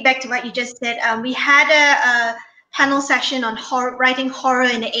feedback to what you just said, we had a panel session on writing horror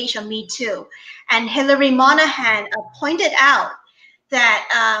in the age of Me Too. And Hilary Monahan pointed out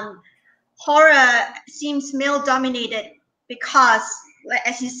that horror seems male-dominated because,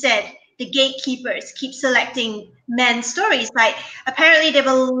 as you said, the gatekeepers keep selecting men's stories. Like, apparently there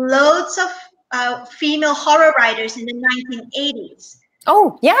were loads of female horror writers in the 1980s.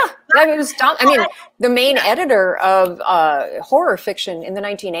 Oh, yeah. It was dumb. I mean, the main editor of horror fiction in the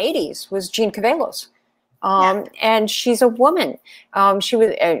 1980s was Jean Cavelos. And she's a woman. She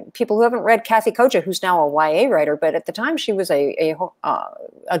was people who haven't read Kathy Koja, who's now a YA writer, but at the time she was a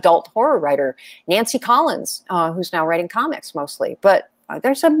adult horror writer. Nancy Collins, who's now writing comics mostly. But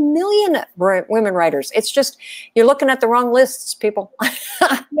there's a million women writers. It's just you're looking at the wrong lists, people.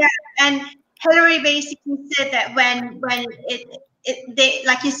 Yeah, and Hillary basically said that when they,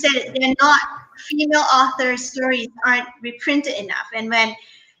 like you said, they're not female authors' stories aren't reprinted enough, and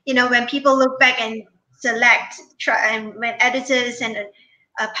when people look back and and when editors and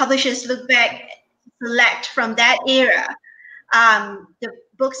publishers look back, select from that era the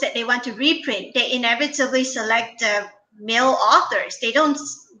books that they want to reprint, they inevitably select the male authors. They don't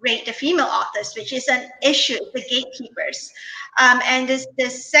rate the female authors, which is an issue, the gatekeepers. And the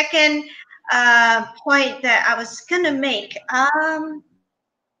second point that I was going to make,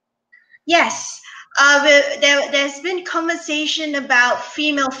 yes, there's been conversation about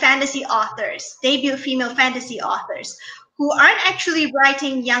female fantasy authors, debut female fantasy authors, who aren't actually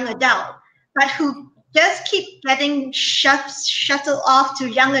writing young adult, but who just keep getting shuttled off to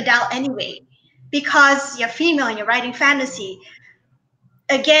young adult anyway, because you're female and you're writing fantasy.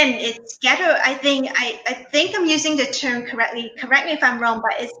 Again, it's ghetto. I think I'm using the term correctly. Correct me if I'm wrong,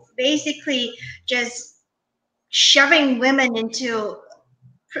 but it's basically just shoving women into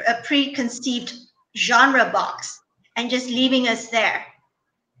a preconceived genre box and just leaving us there.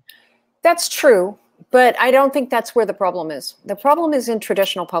 That's true, but I don't think that's where the problem is. The problem is in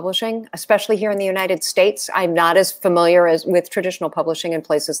traditional publishing, especially here in the United States. I'm not as familiar as with traditional publishing in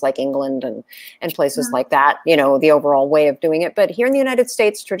places like England and places like that, you know, the overall way of doing it. But here in the United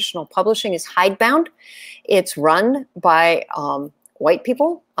States, traditional publishing is hidebound. It's run by white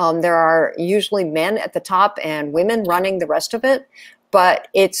people. There are usually men at the top and women running the rest of it, but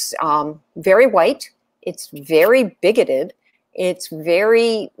it's very white. It's very bigoted. It's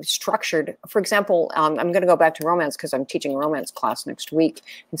very structured. For example, I'm going to go back to romance because I'm teaching a romance class next week.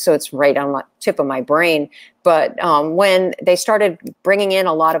 And so it's right on the tip of my brain. But when they started bringing in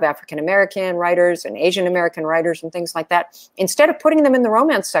a lot of African-American writers and Asian-American writers and things like that, instead of putting them in the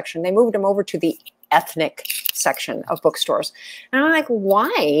romance section, they moved them over to the ethnic section of bookstores. And I'm like,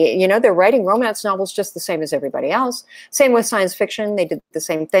 why? You know, they're writing romance novels just the same as everybody else. Same with science fiction. They did the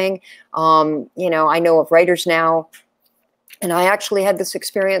same thing. You know, I know of writers now, and I actually had this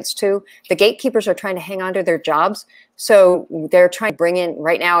experience too. The gatekeepers are trying to hang on to their jobs. So they're trying to bring in,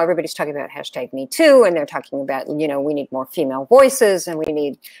 right now, everybody's talking about #MeToo, and they're talking about, you know, we need more female voices, and we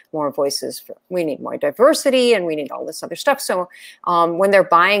need more voices, we need more diversity, and we need all this other stuff. So when they're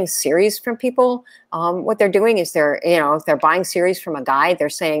buying series from people, what they're doing is if they're buying series from a guy, they're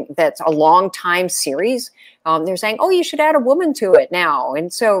saying that's a long time series. They're saying, oh, you should add a woman to it now.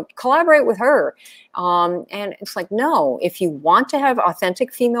 And so collaborate with her. And it's like, no, if you want to have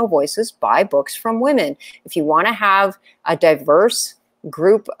authentic female voices, buy books from women. If you want to have a diverse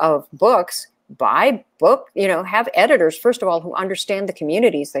group of books, buy book, you know, have editors, first of all, who understand the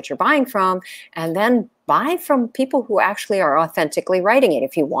communities that you're buying from, and then buy from people who actually are authentically writing it.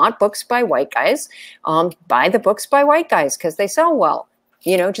 If you want books by white guys, buy the books by white guys because they sell well.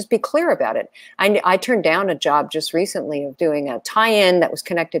 You know, just be clear about it. I turned down a job just recently of doing a tie-in that was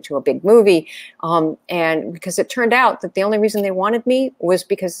connected to a big movie. And because it turned out that the only reason they wanted me was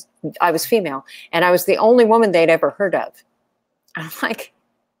because I was female and I was the only woman they'd ever heard of. I'm like,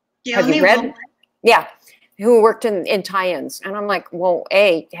 have you read? Woman? Yeah. Who worked in tie-ins. And I'm like, well,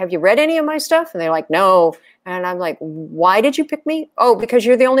 A, have you read any of my stuff? And they're like, no. And I'm like, why did you pick me? Oh, because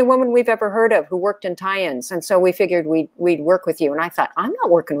you're the only woman we've ever heard of who worked in tie-ins. And so we figured we'd work with you. And I thought, I'm not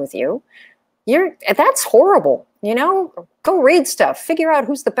working with you. That's horrible. You know, go read stuff, figure out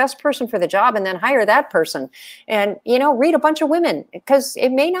who's the best person for the job and then hire that person. And, you know, read a bunch of women because it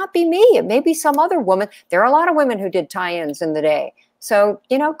may not be me. It may be some other woman. There are a lot of women who did tie-ins in the day. So,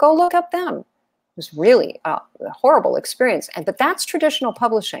 you know, go look up them. It was really a horrible experience. But that's traditional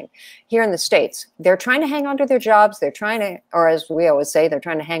publishing here in the States. They're trying to hang on to their jobs. They're trying to, or as we always say, they're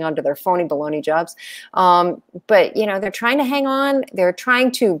trying to hang on to their phony baloney jobs. But, you know, they're trying to hang on. They're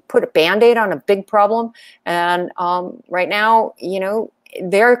trying to put a Band-Aid on a big problem. And right now, you know,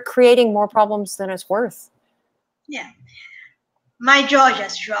 they're creating more problems than it's worth. Yeah. My jaw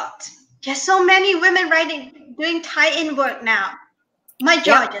just dropped. There's so many women doing tie-in work now. My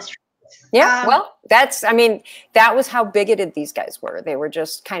jaw just dropped. Yeah, well, that was how bigoted these guys were. They were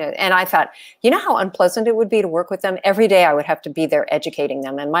just kind of, and I thought, you know how unpleasant it would be to work with them? Every day I would have to be there educating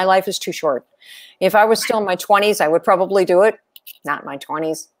them, and my life is too short. If I was still in my 20s, I would probably do it. Not in my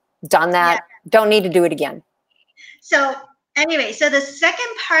 20s. Done that. Yeah. Don't need to do it again. So anyway, so the second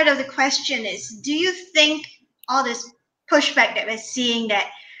part of the question is, do you think all this pushback that we're seeing, that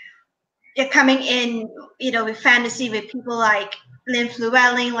they're coming in, you know, with fantasy, with people like Lynn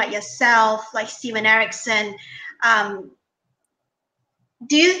Llewellyn, like yourself, like Steven Erikson,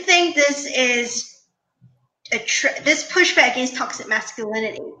 do you think this is this pushback against toxic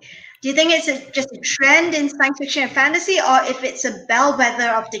masculinity? Do you think it's just a trend in science fiction and fantasy, or if it's a bellwether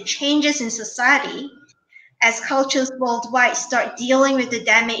of the changes in society as cultures worldwide start dealing with the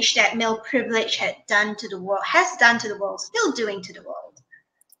damage that male privilege has done to the world, still doing to the world?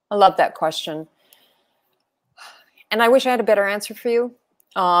 I love that question. And I wish I had a better answer for you.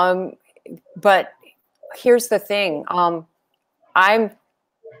 But here's the thing. I'm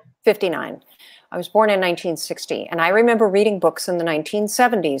 59. I was born in 1960. And I remember reading books in the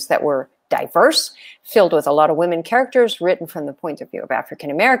 1970s that were diverse, filled with a lot of women characters, written from the point of view of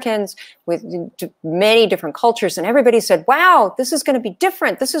African Americans, with many different cultures. And everybody said, wow, this is going to be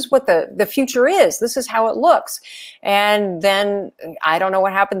different. This is what the future is. This is how it looks. And then I don't know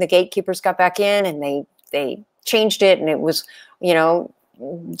what happened. The gatekeepers got back in and they changed it, and it was, you know,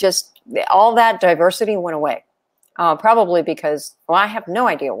 just all that diversity went away. Probably because, well, I have no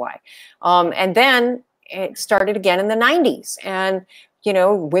idea why. And then it started again in the 90s. And, you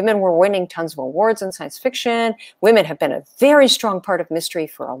know, women were winning tons of awards in science fiction. Women have been a very strong part of mystery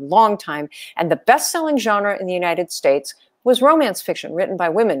for a long time. And the best-selling genre in the United States was romance fiction written by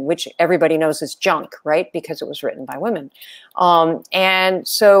women, which everybody knows is junk, right? Because it was written by women. And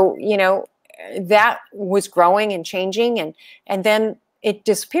so, you know, that was growing and changing, and then it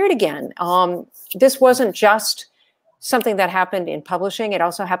disappeared again. This wasn't just something that happened in publishing. It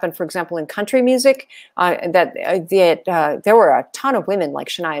also happened, for example, in country music. There were a ton of women like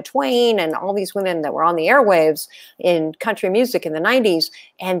Shania Twain and all these women that were on the airwaves in country music in the 90s,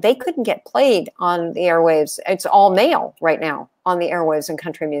 and they couldn't get played on the airwaves. It's all male right now on the airwaves in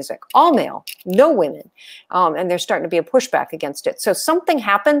country music, all male, no women. And there's starting to be a pushback against it. So something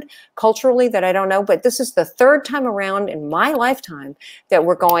happened culturally that I don't know, but this is the third time around in my lifetime that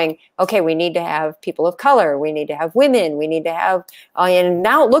we're going, okay, we need to have people of color, we need to have women, we need to have, and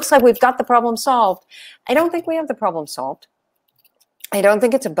now it looks like we've got the problem solved. I don't think we have the problem solved. I don't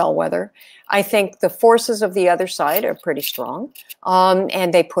think it's a bellwether. I think the forces of the other side are pretty strong,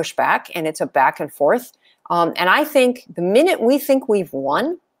 and they push back, and it's a back and forth. And I think the minute we think we've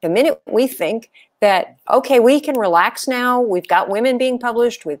won, the minute we think that, okay, we can relax now, we've got women being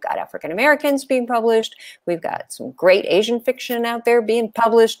published, we've got African Americans being published, we've got some great Asian fiction out there being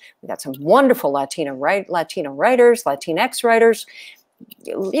published, we've got some wonderful Latino writers, Latinx writers,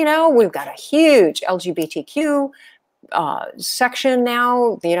 you know, we've got a huge LGBTQ section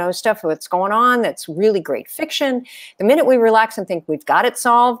now, you know, stuff that's going on that's really great fiction. The minute we relax and think we've got it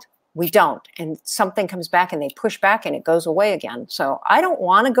solved, we don't, and something comes back and they push back and it goes away again. So I don't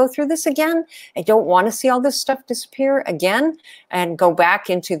want to go through this again. I don't want to see all this stuff disappear again and go back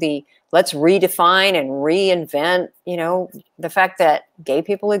into the let's redefine and reinvent, you know, the fact that gay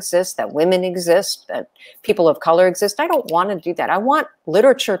people exist, that women exist, that people of color exist. I don't want to do that. I want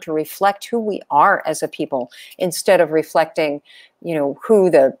literature to reflect who we are as a people instead of reflecting, you know, who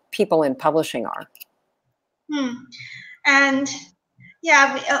the people in publishing are. And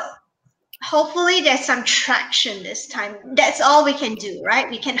yeah, hopefully there's some traction this time. That's all we can do, right?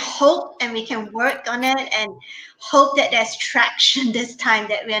 We can hope and we can work on it and hope that there's traction this time,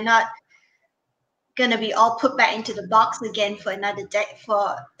 that we're not going to be all put back into the box again for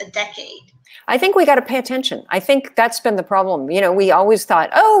for a decade. I think we got to pay attention. I think that's been the problem. You know, we always thought,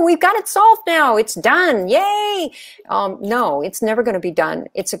 oh, we've got it solved now. It's done. Yay. No, it's never going to be done.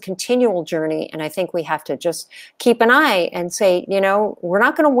 It's a continual journey. And I think we have to just keep an eye and say, you know, we're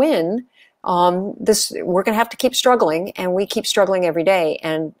not going to win. We're going to have to keep struggling, and we keep struggling every day.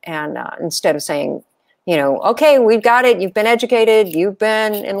 And instead of saying, you know, okay, we've got it. You've been educated. You've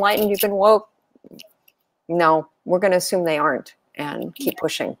been enlightened. You've been woke. No, we're going to assume they aren't and keep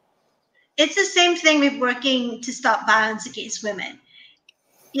pushing. It's the same thing with working to stop violence against women.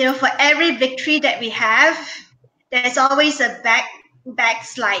 You know, for every victory that we have, there's always a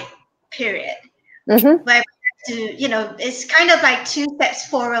backslide period. Mm-hmm. Where we have to, you know, it's kind of like 2 steps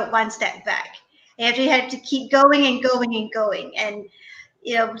forward, 1 step back. You have to keep going and going and going. And,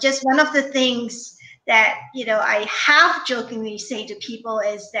 you know, just one of the things that, you know, I half jokingly say to people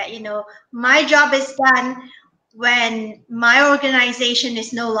is that, you know, my job is done when my organization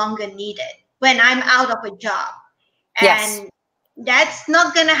is no longer needed, when I'm out of a job. Yes. And that's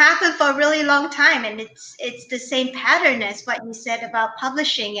not going to happen for a really long time. And it's the same pattern as what you said about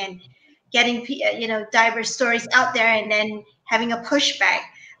publishing and getting, you know, diverse stories out there and then having a pushback.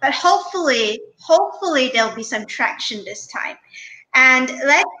 But hopefully there'll be some traction this time. And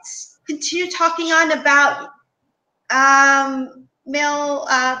let's continue talking on about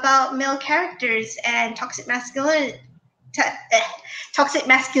male characters and toxic masculinity.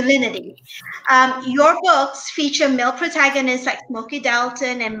 Your books feature male protagonists like Smokey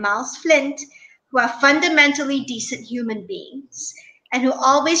Dalton and Miles Flint, who are fundamentally decent human beings and who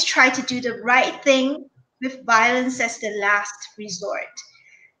always try to do the right thing with violence as the last resort.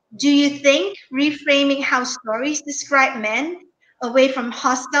 Do you think reframing how stories describe men away from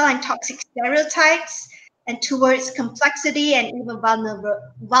hostile and toxic stereotypes and towards complexity and even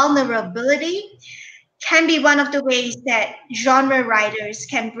vulnerability can be one of the ways that genre writers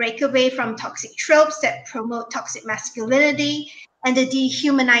can break away from toxic tropes that promote toxic masculinity and the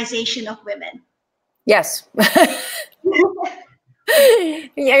dehumanization of women? Yes.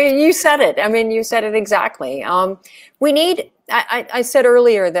 Yeah, you said it. I mean, you said it exactly. We need, I said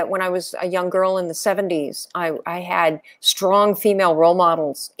earlier that when I was a young girl in the 70s, I had strong female role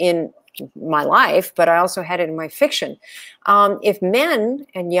models in my life, but I also had it in my fiction. If men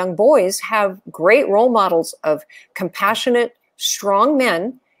and young boys have great role models of compassionate, strong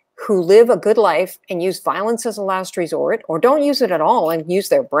men who live a good life and use violence as a last resort, or don't use it at all and use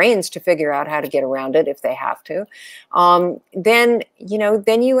their brains to figure out how to get around it if they have to, then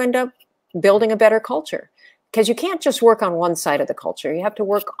you end up building a better culture. because you can't just work on one side of the culture. You have to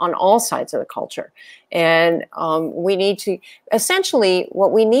work on all sides of the culture. And we need to, essentially,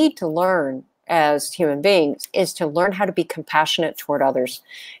 what we need to learn as human beings is to learn how to be compassionate toward others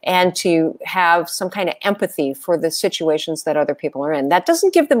and to have some kind of empathy for the situations that other people are in. That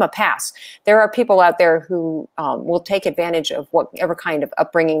doesn't give them a pass. There are people out there who will take advantage of whatever kind of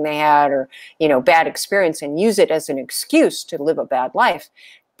upbringing they had or, you know, bad experience and use it as an excuse to live a bad life.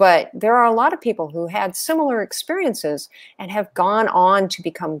 But there are a lot of people who had similar experiences and have gone on to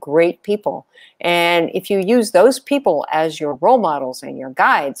become great people. And if you use those people as your role models and your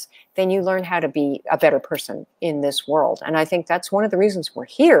guides, then you learn how to be a better person in this world. And I think that's one of the reasons we're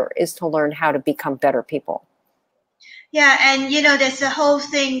here, is to learn how to become better people. Yeah, and you know, there's a whole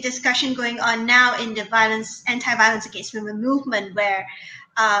discussion going on now in the anti-violence against women movement, where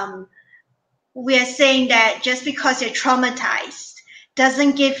we are saying that just because you're traumatized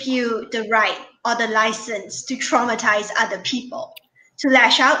doesn't give you the right or the license to traumatize other people, to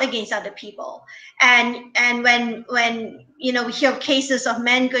lash out against other people. And when you know, we hear of cases of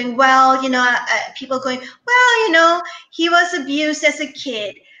men going, well, you know, people going, well, you know, he was abused as a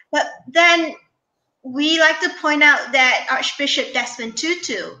kid. But then we like to point out that Archbishop Desmond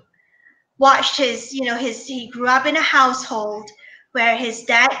Tutu watched he grew up in a household where his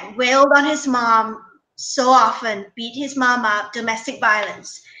dad wailed on his mom so often, beat his mom up, domestic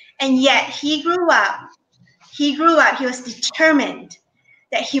violence. And yet he was determined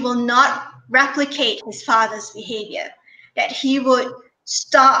that he will not replicate his father's behavior, that he would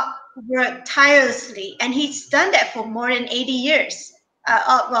work tirelessly. And he's done that for more than 80 years.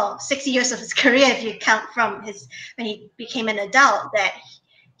 60 years of his career, if you count from when he became an adult, that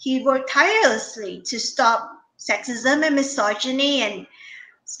he worked tirelessly to stop sexism and misogyny and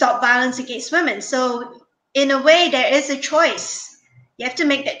stop violence against women. So in a way, there is a choice. You have to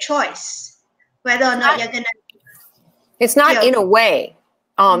make that choice, whether or not you're going to. It's not in a way.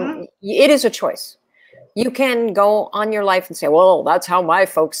 It is a choice. You can go on your life and say, well, that's how my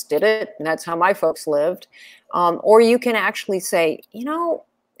folks did it, and that's how my folks lived. Or you can actually say, you know,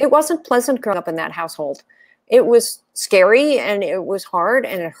 it wasn't pleasant growing up in that household. It was scary, and it was hard,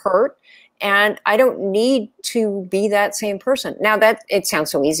 and it hurt. And I don't need to be that same person. Now, that it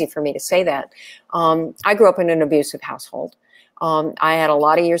sounds so easy for me to say that. I grew up in an abusive household. I had a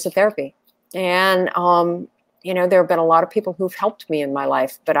lot of years of therapy. And, you know, there have been a lot of people who've helped me in my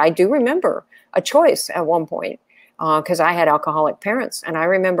life. But I do remember a choice at one point, because I had alcoholic parents. And I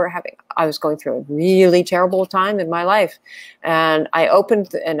remember I was going through a really terrible time in my life. And I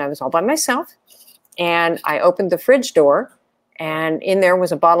was all by myself. And I opened the fridge door. And in there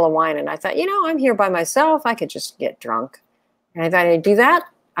was a bottle of wine. And I thought, you know, I'm here by myself. I could just get drunk. And I thought, I'd do that.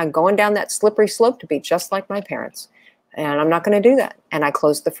 I'm going down that slippery slope to be just like my parents. And I'm not going to do that. And I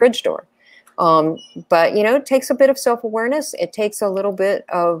closed the fridge door. But, you know, it takes a bit of self-awareness. It takes a little bit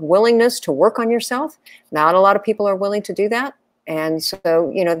of willingness to work on yourself. Not a lot of people are willing to do that. And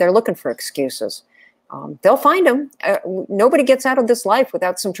so, you know, they're looking for excuses. They'll find them. Nobody gets out of this life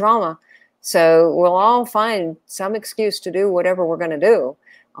without some trauma. So we'll all find some excuse to do whatever we're going to do.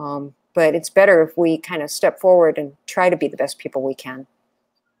 But it's better if we kind of step forward and try to be the best people we can.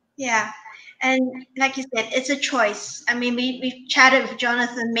 Yeah. And like you said, it's a choice. I mean, we chatted with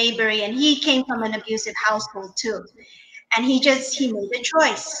Jonathan Mayberry, and he came from an abusive household too. And he made a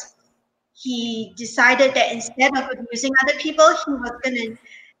choice. He decided that instead of abusing other people, he was going to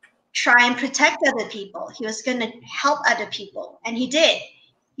try and protect other people. He was going to help other people. And he did.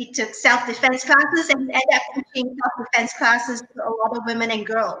 He took self-defense classes, and he ended up teaching self-defense classes to a lot of women and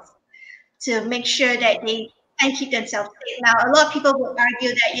girls to make sure that they can keep themselves safe. Now, a lot of people will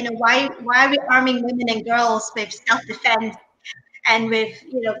argue that, you know, why are we arming women and girls with self-defense and with,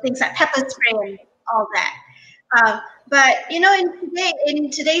 you know, things like pepper spray and all that. But, you know, in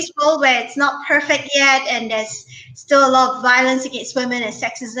today's world where it's not perfect yet, and there's still a lot of violence against women and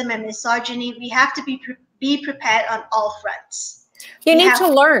sexism and misogyny, we have to be prepared on all fronts. You need to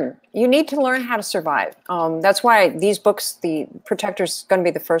learn. You need to learn how to survive. That's why these books, The Protector's is going to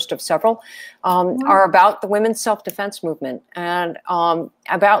be the first of several, are about the women's self-defense movement and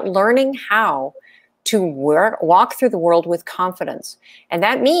about learning how to walk through the world with confidence. And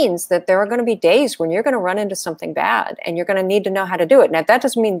that means that there are going to be days when you're going to run into something bad, and you're going to need to know how to do it. Now, that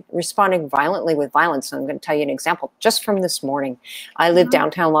doesn't mean responding violently with violence. I'm going to tell you an example just from this morning. I live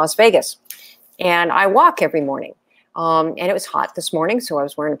downtown Las Vegas, and I walk every morning. And it was hot this morning, so I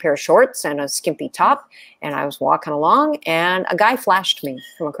was wearing a pair of shorts and a skimpy top, and I was walking along, and a guy flashed me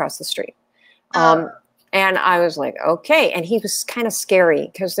from across the street. And I was like, okay. And he was kind of scary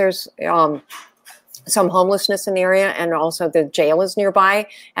because there's some homelessness in the area, and also the jail is nearby,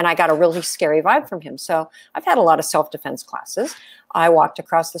 and I got a really scary vibe from him. So I've had a lot of self-defense classes. I walked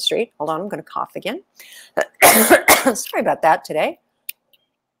across the street. Hold on, I'm going to cough again. Sorry about that today.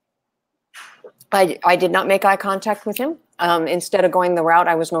 I did not make eye contact with him. Instead of going the route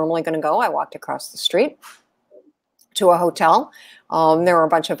I was normally going to go, I walked across the street to a hotel. There were a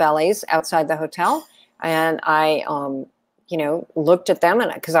bunch of valets outside the hotel, and I you know, looked at them,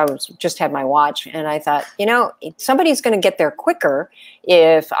 and because I was just had my watch, and I thought, you know, somebody's going to get there quicker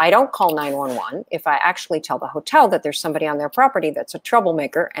if I don't call 911, if I actually tell the hotel that there's somebody on their property that's a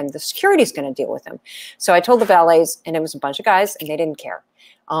troublemaker, and the security's going to deal with them. So I told the valets, and it was a bunch of guys, and they didn't care.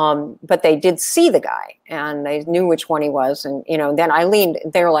 But they did see the guy, and they knew which one he was. And, you know, then I leaned,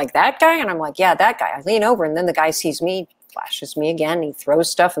 they were like, that guy? And I'm like, yeah, that guy. I lean over, and then the guy sees me, flashes me again. He throws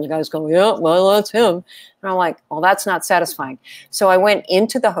stuff, and the guy's going, yeah, well, that's him. And I'm like, well, that's not satisfying. So I went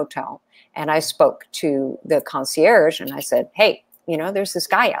into the hotel, and I spoke to the concierge, and I said, hey, you know, there's this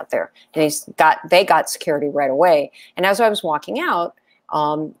guy out there. And they got security right away. And as I was walking out,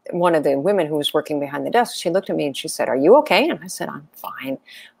 one of the women who was working behind the desk, she looked at me and she said, are you okay? And I said, I'm fine.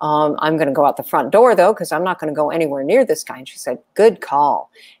 I'm going to go out the front door, though, because I'm not going to go anywhere near this guy. And she said, good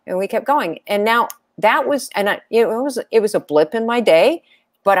call. And we kept going. And now that was, and it was a blip in my day,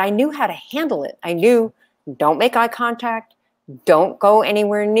 but I knew how to handle it. I knew, don't make eye contact, don't go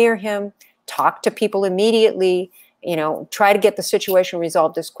anywhere near him, talk to people immediately, you know, try to get the situation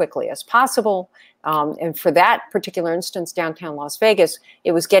resolved as quickly as possible. And for that particular instance, downtown Las Vegas,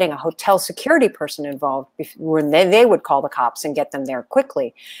 it was getting a hotel security person involved when they would call the cops and get them there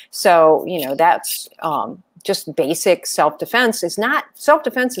quickly. So, you know, that's just basic self-defense is not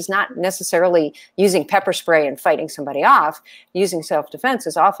necessarily using pepper spray and fighting somebody off. Using self-defense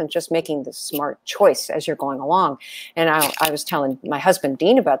is often just making the smart choice as you're going along. And I was telling my husband,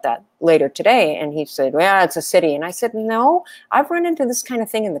 Dean, about that later today, and he said, well, it's a city. And I said, no, I've run into this kind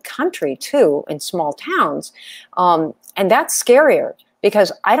of thing in the country too, in small towns. And that's scarier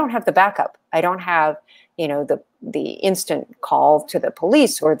because I don't have the backup. I don't have, you know, the instant call to the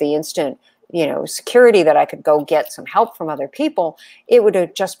police or the instant, you know, security that I could go get some help from other people. It would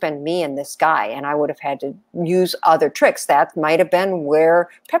have just been me and this guy, and I would have had to use other tricks. That might have been where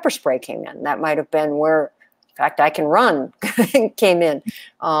pepper spray came in. That might have been where, in fact, I can run came in.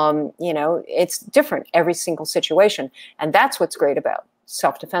 You know, it's different every single situation. And that's what's great about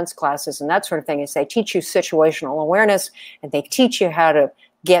self-defense classes and that sort of thing is they teach you situational awareness, and they teach you how to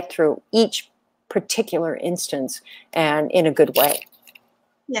get through each particular instance and in a good way.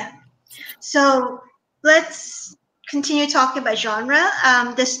 Yeah. So let's continue talking about genre.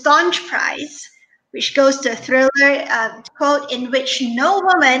 The Staunch Prize, which goes to a thriller, quote, in which no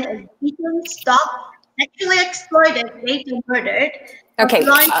woman is beaten, stalked, sexually exploited, raped, or murdered. Okay,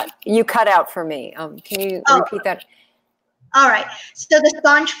 you cut out for me. Can you repeat that? All right. So the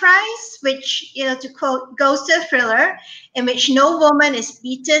Staunch Prize, which, you know, to quote, goes to a thriller in which no woman is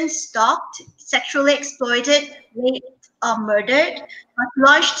beaten, stalked, sexually exploited, raped, or murdered, was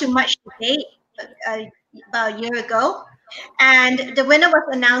launched to much debate about a year ago. And the winner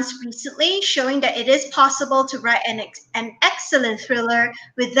was announced recently, showing that it is possible to write an excellent thriller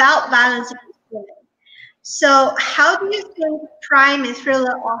without violence against women. So how do you think crime and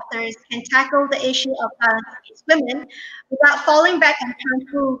thriller authors can tackle the issue of violence against women without falling back on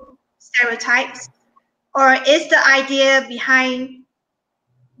harmful stereotypes? Or is the idea behind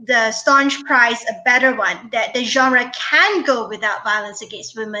the Staunch Prize a better one, that the genre can go without violence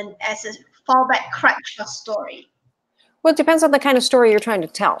against women as a fallback crutch for story? Well, it depends on the kind of story you're trying to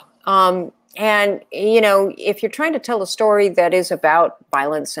tell. And, you know, if you're trying to tell a story that is about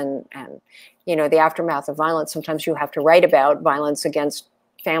violence and you know, the aftermath of violence, sometimes you have to write about violence against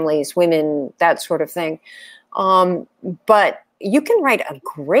families, women, that sort of thing. But you can write a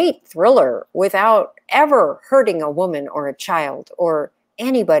great thriller without ever hurting a woman or a child or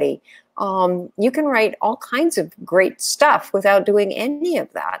anybody. You can write all kinds of great stuff without doing any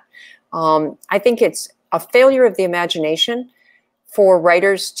of that. I think it's a failure of the imagination for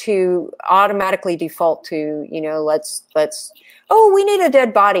writers to automatically default to, you know, let's oh, we need a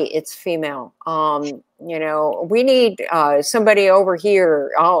dead body, it's female. You know, we need somebody over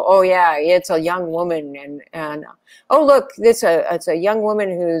here. Oh yeah, it's a young woman, and oh look, it's a young woman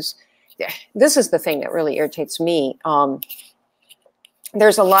who's. This is the thing that really irritates me.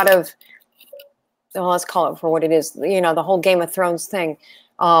 There's a lot of, well, let's call it for what it is. You know, the whole Game of Thrones thing,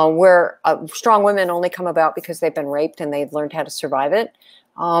 where strong women only come about because they've been raped and they've learned how to survive it.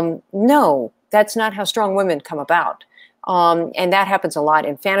 No, that's not how strong women come about. And that happens a lot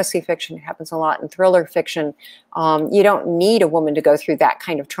in fantasy fiction. It happens a lot in thriller fiction. You don't need a woman to go through that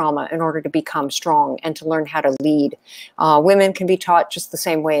kind of trauma in order to become strong and to learn how to lead. Women can be taught just the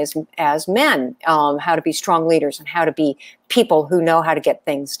same way as men, how to be strong leaders and how to be people who know how to get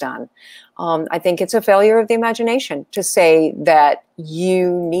things done. I think it's a failure of the imagination to say that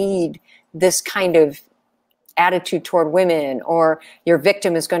you need this kind of attitude toward women, or your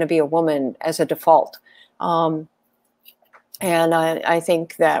victim is going to be a woman as a default. And I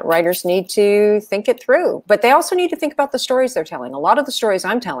think that writers need to think it through, but they also need to think about the stories they're telling. A lot of the stories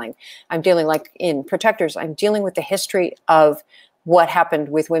I'm telling, I'm dealing, like in Protectors, I'm dealing with the history of what happened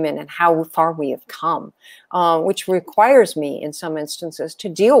with women and how far we have come, which requires me in some instances to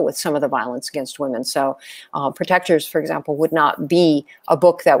deal with some of the violence against women. So Protectors, for example, would not be a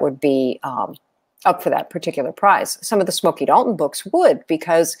book that would be up for that particular prize. Some of the Smokey Dalton books would,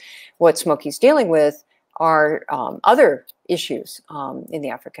 because what Smokey's dealing with are other issues in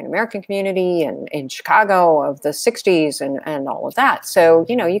the African-American community and in Chicago of the 60s and all of that. So,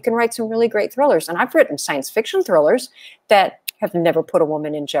 you know, you can write some really great thrillers. And I've written science fiction thrillers that have never put a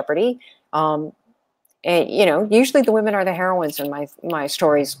woman in jeopardy. And, you know, usually the women are the heroines in my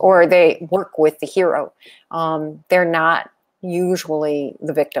stories, or they work with the hero. They're not usually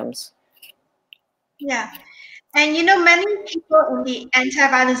the victims. Yeah. And you know, many people in the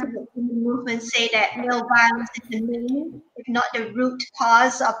anti-violence movement say that male violence is the main, if not the root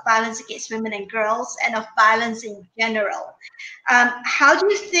cause of violence against women and girls and of violence in general. How do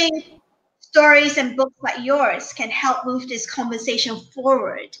you think stories and books like yours can help move this conversation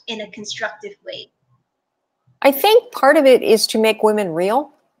forward in a constructive way? I think part of it is to make women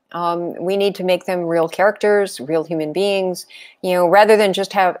real. We need to make them real characters, real human beings, you know, rather than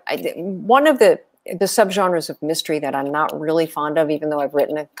just have one of the subgenres of mystery that I'm not really fond of, even though I've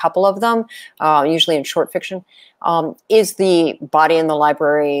written a couple of them, usually in short fiction, is the body in the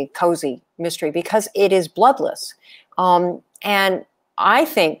library cozy mystery, because it is bloodless. And I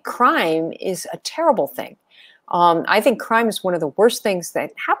think crime is a terrible thing. I think crime is one of the worst things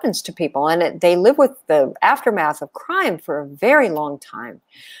that happens to people, and they live with the aftermath of crime for a very long time.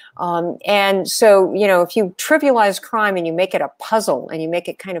 And so, you know, if you trivialize crime and you make it a puzzle and you make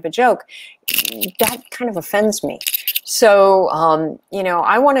it kind of a joke, that kind of offends me. So, you know,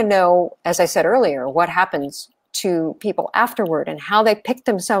 I want to know, as I said earlier, what happens to people afterward and how they picked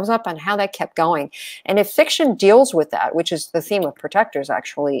themselves up and how they kept going. And if fiction deals with that, which is the theme of Protectors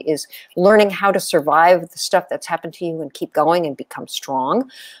actually, is learning how to survive the stuff that's happened to you and keep going and become strong,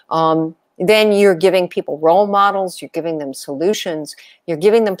 then you're giving people role models, you're giving them solutions, you're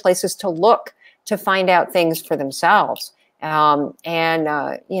giving them places to look to find out things for themselves. You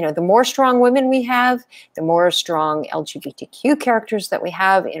know, the more strong women we have, the more strong LGBTQ characters that we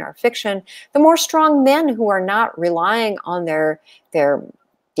have in our fiction, the more strong men who are not relying on their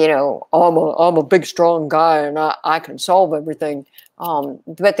you know, I'm a big strong guy and I can solve everything,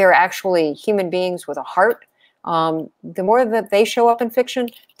 but they're actually human beings with a heart. The more that they show up in fiction,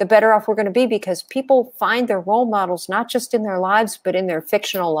 the better off we're going to be, because people find their role models not just in their lives, but in their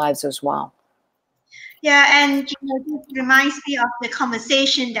fictional lives as well. Yeah, and you know, this reminds me of the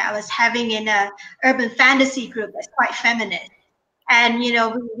conversation that I was having in a urban fantasy group that's quite feminist. And you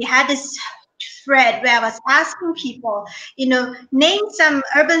know, we had this thread where I was asking people, you know, name some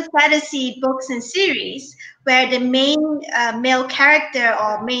urban fantasy books and series where the main male character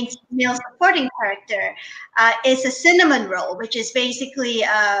or main male supporting character is a cinnamon roll, which is basically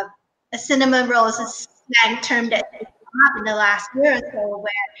a cinnamon roll is a slang term that has come up in the last year or so,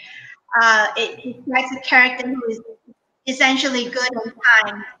 where it describes a character who is essentially good and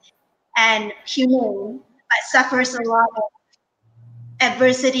kind and humane, but suffers a lot of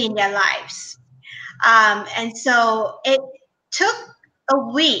adversity in their lives. And so it took a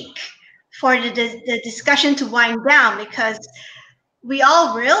week for the discussion to wind down, because we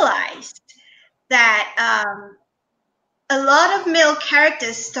all realized that a lot of male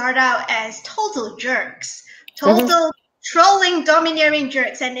characters start out as total jerks, total trolling, domineering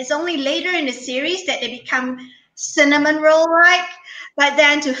jerks, and it's only later in the series that they become cinnamon roll-like. But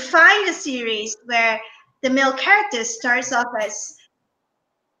then to find a series where the male character starts off as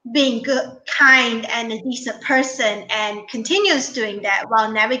being good, kind, and a decent person, and continues doing that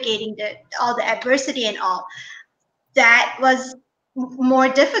while navigating all the adversity and all, that was more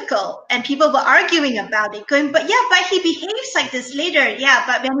difficult. And people were arguing about it, going, but he behaves like this later. Yeah,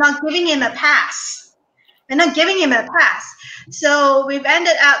 but we're not giving him a pass. We're not giving him a pass. So we've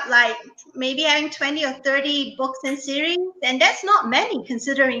ended up like maybe having 20 or 30 books and series, and that's not many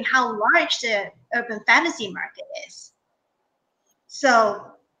considering how large the urban fantasy market is.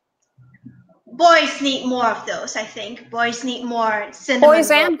 So boys need more of those. I think boys need more cinnamon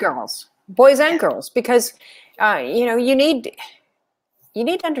Boys and girls, boys and Yeah. girls, because you know, you need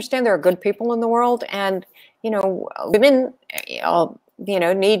to understand there are good people in the world, and you know, women, you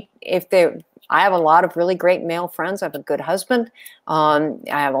know, need, if they, I have a lot of really great male friends. I have a good husband. I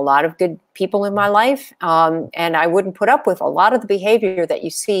have a lot of good people in my life, and I wouldn't put up with a lot of the behavior that you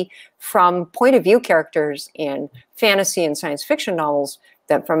see from point of view characters in fantasy and science fiction novels.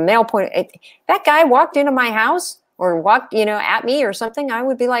 That from male point, that guy walked into my house or walked, you know, at me or something, I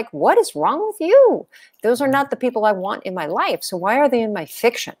would be like, what is wrong with you? Those are not the people I want in my life. So why are they in my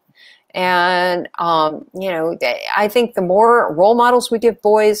fiction? And, you know, I think the more role models we give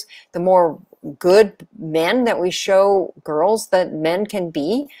boys, the more good men that we show girls that men can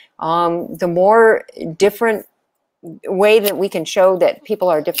be, the more different way that we can show that people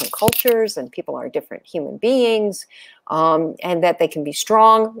are different cultures and people are different human beings, and that they can be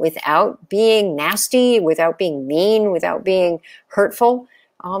strong without being nasty, without being mean, without being hurtful,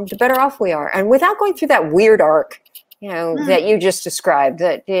 the better off we are. And without going through that weird arc, you know, that you just described,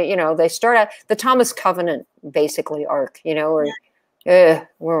 that, you know, they start out the Thomas Covenant basically arc, you know, or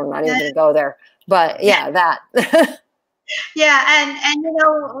we're not even going to go there, but yeah, that. Yeah, and you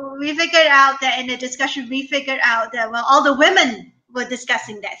know, we figured out that in the discussion, we figured out that, well, all the women were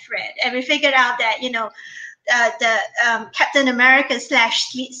discussing that thread, and we figured out that, you know, the Captain America /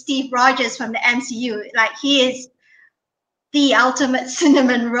 Steve Rogers from the MCU, like, he is the ultimate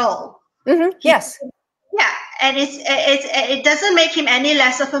cinnamon roll. Yes. Yeah, and it doesn't make him any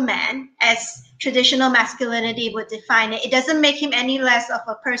less of a man as traditional masculinity would define it. It doesn't make him any less of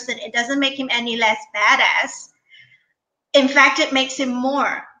a person. It doesn't make him any less badass. In fact, it makes him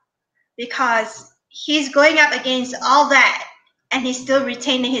more, because he's going up against all that and he's still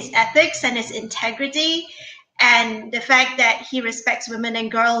retaining his ethics and his integrity and the fact that he respects women and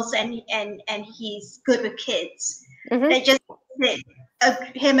girls, and he's good with kids. That just makes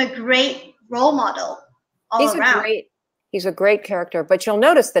him a great role model all around. He's a great character, but you'll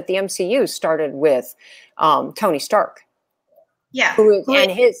notice that the MCU started with Tony Stark. Yeah.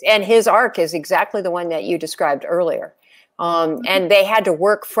 And his arc is exactly the one that you described earlier. And they had to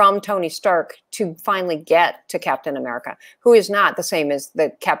work from Tony Stark to finally get to Captain America, who is not the same as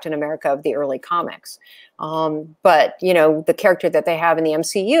the Captain America of the early comics. But, you know, the character that they have in the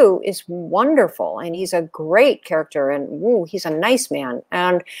MCU is wonderful, and he's a great character, and he's a nice man.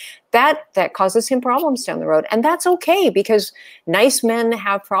 And that causes him problems down the road. And that's okay, because nice men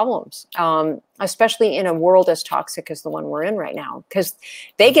have problems, especially in a world as toxic as the one we're in right now, because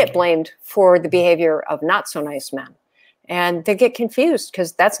they get blamed for the behavior of not so nice men. And they get confused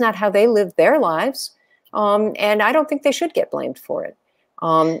because that's not how they live their lives. And I don't think they should get blamed for it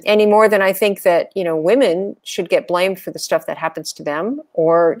any more than I think that, you know, women should get blamed for the stuff that happens to them,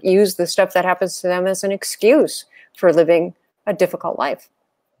 or use the stuff that happens to them as an excuse for living a difficult life.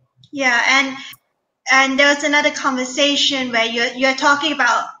 Yeah, and there was another conversation where you're talking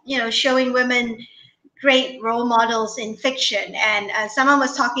about, you know, showing women great role models in fiction, and someone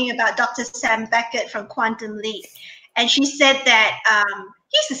was talking about Dr. Sam Beckett from Quantum Leap. And she said that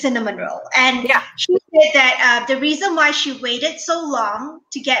he's a cinnamon roll. And she said that the reason why she waited so long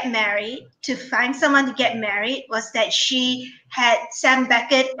to get married, to find someone to get married, was that she had Sam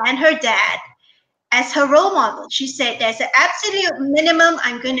Beckett and her dad as her role model. She said, there's an absolute minimum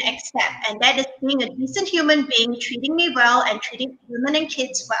I'm going to accept, and that is being a decent human being, treating me well and treating women and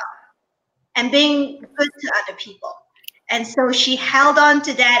kids well, and being good to other people. And so she held on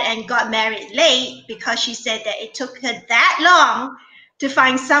to that and got married late, because she said that it took her that long to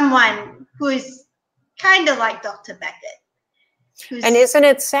find someone who is kind of like Dr. Beckett. And isn't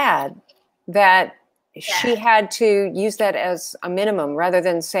it sad that she had to use that as a minimum rather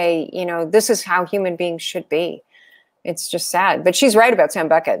than say, you know, this is how human beings should be? It's just sad. But she's right about Sam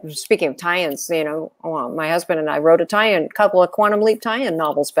Beckett. Speaking of tie-ins, you know, my husband and I wrote a couple of Quantum Leap tie-in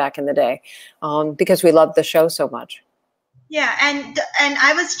novels back in the day, because we loved the show so much. Yeah, and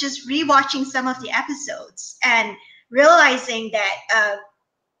I was just rewatching some of the episodes and realizing that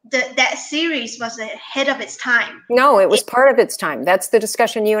that series was ahead of its time. No, it was part of its time. That's the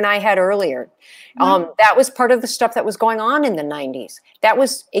discussion you and I had earlier. That was part of the stuff that was going on in the 90s. That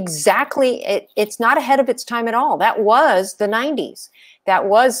was exactly it. It's not ahead of its time at all. That was the 90s. That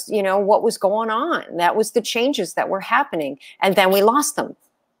was, you know, what was going on. That was the changes that were happening. And then we lost them.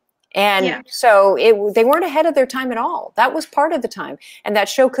 And so they weren't ahead of their time at all. That was part of the time. And that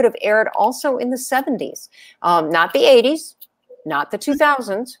show could have aired also in the 70s, not the 80s, not the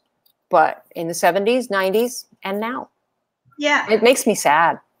 2000s, but in the 70s, 90s, and now. Yeah. It makes me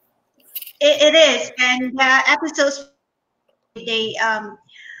sad. It is. And episodes, they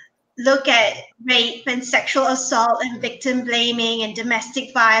look at rape and sexual assault and victim blaming and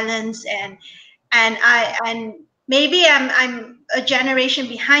domestic violence, and maybe I'm a generation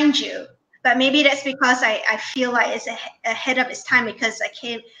behind you, but maybe that's because I feel like it's ahead of its time, because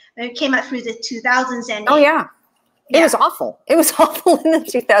it came out through the 2000s. And oh yeah, it was awful. It was awful in the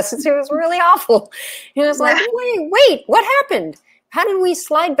 2000s. It was really awful. It was like, wait, what happened? How did we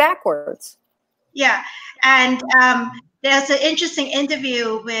slide backwards? Yeah, and there's an interesting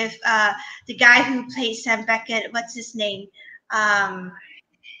interview with the guy who played Sam Beckett. What's his name?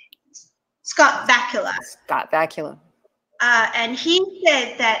 Scott Bakula. Scott Bakula. And he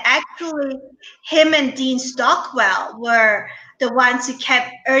said that actually him and Dean Stockwell were the ones who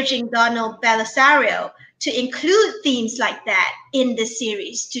kept urging Donald Belisario to include themes like that in the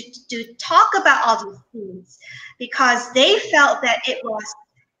series, to talk about all these themes, because they felt that it was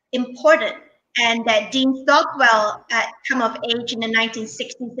important, and that Dean Stockwell had come of age in the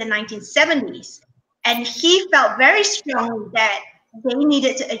 1960s and 1970s. And he felt very strongly that they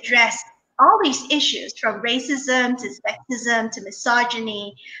needed to address all these issues, from racism to sexism to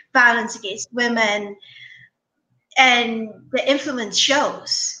misogyny, violence against women, and the influence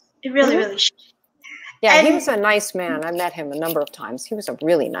shows. It really, really shows. Yeah, and he was a nice man. I met him a number of times. He was a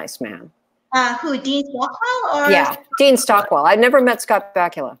really nice man. Who, Dean Stockwell? Or yeah, Dean Stockwell. I've never met Scott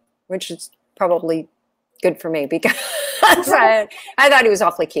Bakula, which is probably good for me, because I thought he was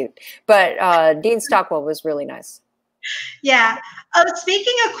awfully cute. But Dean Stockwell was really nice. Yeah.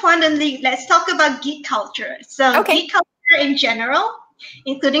 Speaking of Quantum Leap, let's talk about geek culture. So geek culture in general,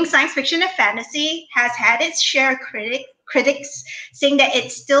 including science fiction and fantasy, has had its share of critics saying that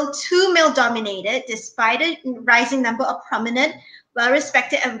it's still too male-dominated, despite a rising number of prominent,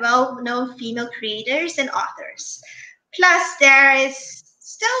 well-respected, and well-known female creators and authors. Plus, there is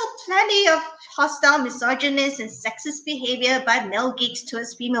still plenty of hostile, misogynist, and sexist behavior by male geeks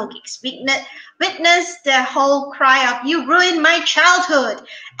towards female geeks. Witness the whole cry of "You ruined my childhood"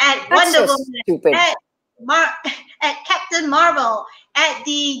 at Wonder Woman, at Captain Marvel, at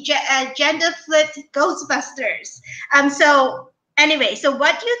the gender-flipped Ghostbusters. So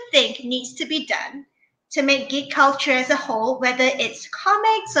what do you think needs to be done to make geek culture as a whole, whether it's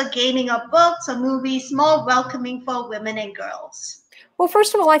comics or gaming or books or movies, more welcoming for women and girls? Well,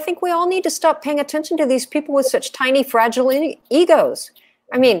 first of all, I think we all need to stop paying attention to these people with such tiny, fragile egos.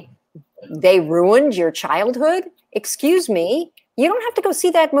 I mean, they ruined your childhood? Excuse me. You don't have to go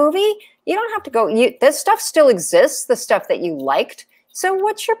see that movie. You don't have to go. This stuff still exists, the stuff that you liked. So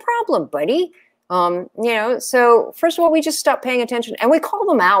what's your problem, buddy? So first of all, we just stop paying attention, and we call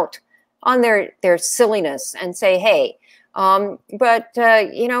them out on their silliness and say, hey, I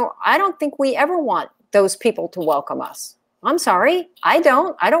don't think we ever want those people to welcome us. I'm sorry, I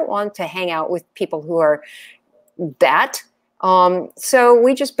don't want to hang out with people who are that. So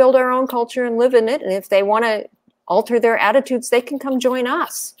we just build our own culture and live in it. And if they want to alter their attitudes, they can come join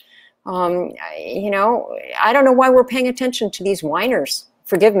us. I don't know why we're paying attention to these whiners.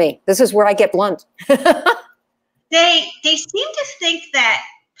 Forgive me. This is where I get blunt. They seem to think that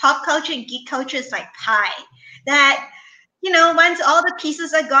pop culture and geek culture is like pie. That once all the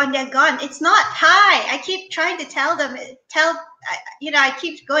pieces are gone, they're gone. It's not pie. I keep trying to tell them, I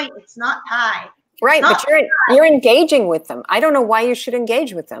keep going, it's not pie. Right, but you're engaging with them. I don't know why you should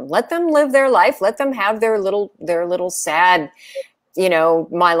engage with them. Let them live their life. Let them have their little sad,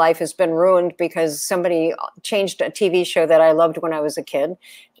 my life has been ruined because somebody changed a TV show that I loved when I was a kid.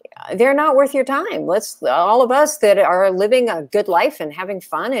 They're not worth your time. All of us that are living a good life and having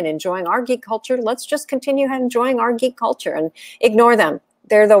fun and enjoying our geek culture, let's just continue enjoying our geek culture and ignore them.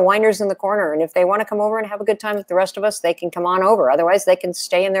 They're the whiners in the corner. And if they want to come over and have a good time with the rest of us, they can come on over. Otherwise, they can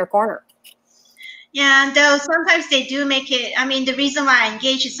stay in their corner. Yeah, though sometimes they do make it. I mean, the reason why I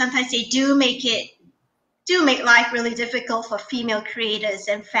engage is sometimes they do make life really difficult for female creators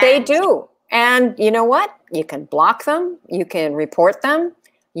and fans. They do. And you know what? You can block them. You can report them.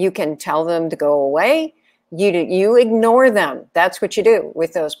 You can tell them to go away. You ignore them. That's what you do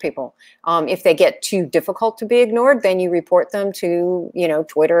with those people. If they get too difficult to be ignored, then you report them to,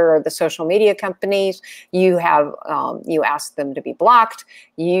 Twitter or the social media companies. You ask them to be blocked.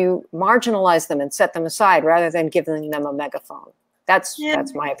 You marginalize them and set them aside rather than giving them a megaphone. That's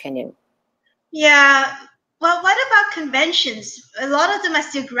my opinion. Yeah. Well, what about conventions? A lot of them are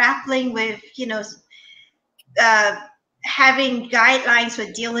still grappling with, having guidelines for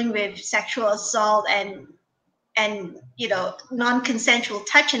dealing with sexual assault and non-consensual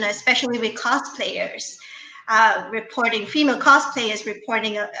touching, especially with cosplayers, female cosplayers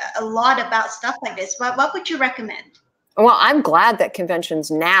reporting a lot about stuff like this. What would you recommend? Well, I'm glad that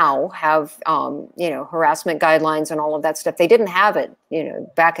conventions now have, harassment guidelines and all of that stuff. They didn't have it,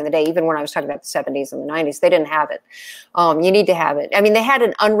 back in the day, even when I was talking about the 70s and the 90s, they didn't have it. You need to have it. I mean, they had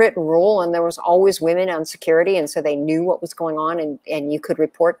an unwritten rule, and there was always women on security. And so they knew what was going on, and you could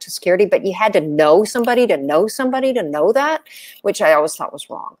report to security, but you had to know somebody to know somebody to know that, which I always thought was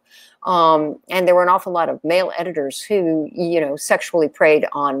wrong. And there were an awful lot of male editors who, sexually preyed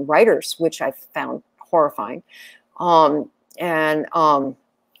on writers, which I found horrifying. So,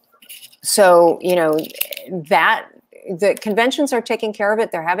 that the conventions are taking care of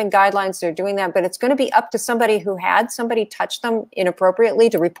it. They're having guidelines. They're doing that, but it's going to be up to somebody who had somebody touch them inappropriately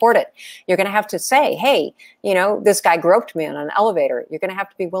to report it. You're going to have to say, hey, this guy groped me on an elevator. You're going to have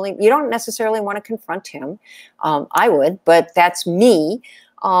to be willing. You don't necessarily want to confront him. I would, but that's me.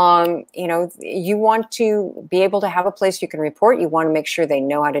 You want to be able to have a place you can report. You want to make sure they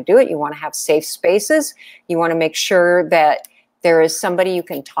know how to do it. You want to have safe spaces. You want to make sure that there is somebody you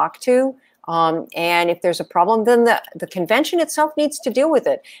can talk to. And if there's a problem, then the convention itself needs to deal with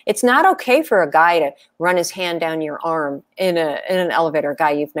it. It's not okay for a guy to run his hand down your arm in an elevator, a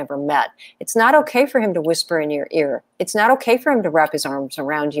guy you've never met. It's not okay for him to whisper in your ear. It's not okay for him to wrap his arms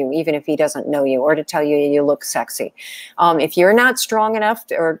around you, even if he doesn't know you, or to tell you you look sexy. If you're not strong enough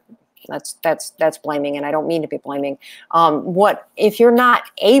or that's blaming, and I don't mean to be blaming. If you're not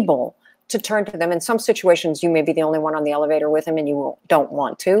able to turn to them, in some situations you may be the only one on the elevator with them and you don't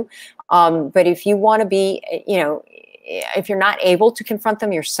want to. But if you want to be, if you're not able to confront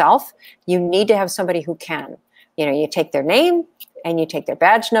them yourself, you need to have somebody who can. You take their name and you take their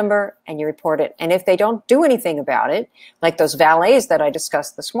badge number and you report it. And if they don't do anything about it, like those valets that I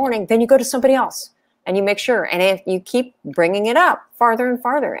discussed this morning, then you go to somebody else and you make sure. And if you keep bringing it up farther and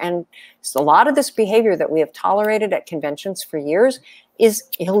farther, and a lot of this behavior that we have tolerated at conventions for years is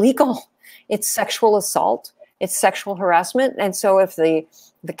illegal. It's sexual assault. It's sexual harassment. And so if the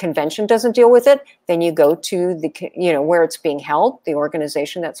convention doesn't deal with it, then you go to where it's being held, the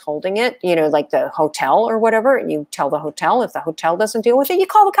organization that's holding it, like the hotel or whatever, and you tell the hotel. If the hotel doesn't deal with it, you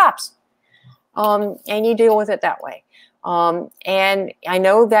call the cops. And you deal with it that way. And I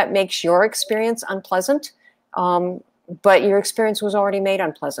know that makes your experience unpleasant, but your experience was already made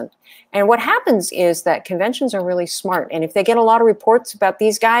unpleasant. And what happens is that conventions are really smart. And if they get a lot of reports about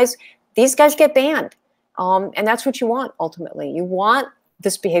these guys get banned. And that's what you want, ultimately. You want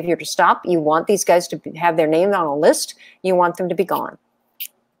this behavior to stop. You want these guys to have their name on a list. You want them to be gone.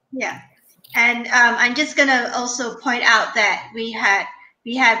 Yeah. And I'm just going to also point out that we had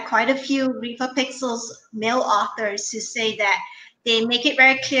quite a few Reaper Pixels male authors who say that they make it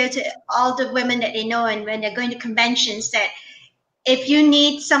very clear to all the women that they know, and when they're going to conventions, that if you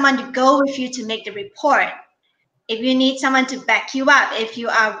need someone to go with you to make the report, if you need someone to back you up, if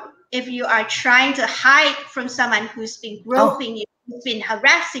you are trying to hide from someone who's been groping you, who's been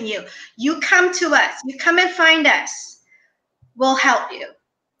harassing you, you come to us. You come and find us. We'll help you.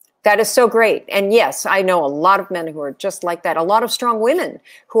 That is so great. And yes, I know a lot of men who are just like that. A lot of strong women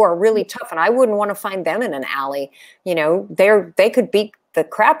who are really tough. And I wouldn't want to find them in an alley. They could beat the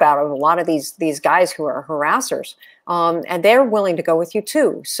crap out of a lot of these guys who are harassers. And they're willing to go with you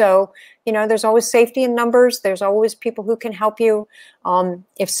too. So, there's always safety in numbers. There's always people who can help you.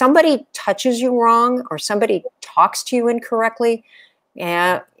 If somebody touches you wrong or somebody talks to you incorrectly,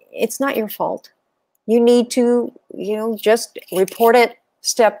 it's not your fault. You need to, just report it,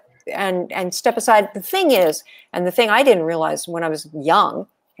 step aside. The thing is, and the thing I didn't realize when I was young,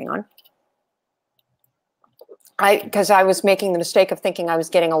 hang on, because I was making the mistake of thinking I was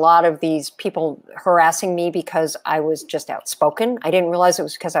getting a lot of these people harassing me because I was just outspoken. I didn't realize it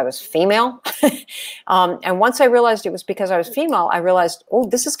was because I was female. And once I realized it was because I was female, I realized, oh,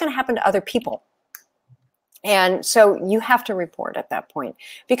 this is going to happen to other people. And so you have to report at that point,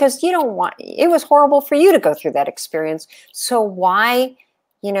 because you don't want, it was horrible for you to go through that experience. So why,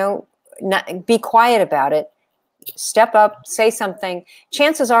 not be quiet about it? Step up, say something.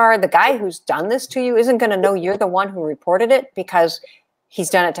 Chances are the guy who's done this to you isn't going to know you're the one who reported it, because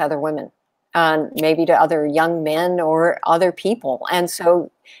he's done it to other women, maybe to other young men or other people. And so,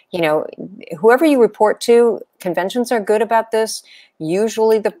 whoever you report to, conventions are good about this.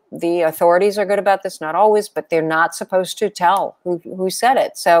 Usually the authorities are good about this, not always, but they're not supposed to tell who said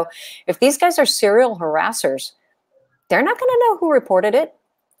it. So if these guys are serial harassers, they're not going to know who reported it.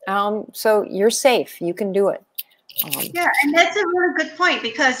 So you're safe. You can do it. Yeah, and that's a really good point,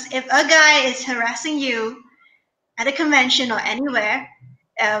 because if a guy is harassing you at a convention or anywhere,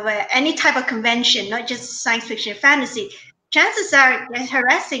 where any type of convention, not just science fiction, fantasy, chances are they're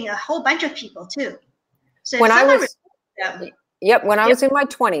harassing a whole bunch of people too. So When I was, Yep. When I was in my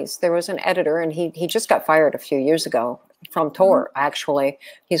 20s, there was an editor, and he just got fired a few years ago from Tor, actually.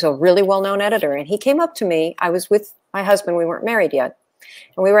 He's a really well-known editor. And he came up to me. I was with my husband. We weren't married yet.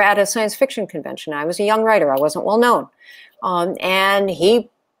 And we were at a science fiction convention. I was a young writer. I wasn't well-known. And he,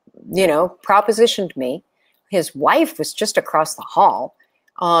 propositioned me. His wife was just across the hall.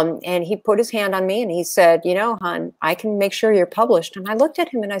 And he put his hand on me and he said, hon, I can make sure you're published. And I looked at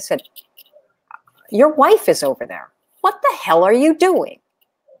him and I said, your wife is over there. What the hell are you doing?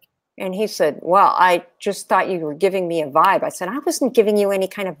 And he said, well, I just thought you were giving me a vibe. I said, I wasn't giving you any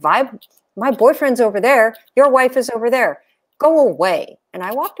kind of vibe. My boyfriend's over there. Your wife is over there. Go away. And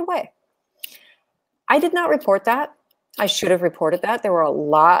I walked away. I did not report that. I should have reported that. There were a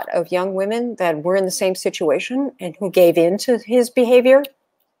lot of young women that were in the same situation and who gave in to his behavior.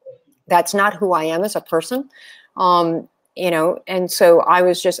 That's not who I am as a person. And so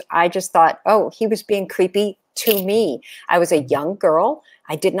I just thought, oh, he was being creepy to me. I was a young girl.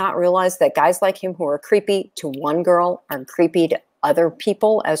 I did not realize that guys like him who are creepy to one girl are creepy to other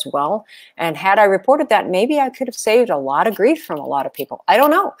people as well. And had I reported that, maybe I could have saved a lot of grief from a lot of people. I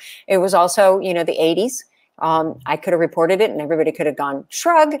don't know. It was also, the 80s. I could have reported it and everybody could have gone,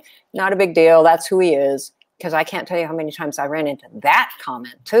 shrug, not a big deal. That's who he is. Because I can't tell you how many times I ran into that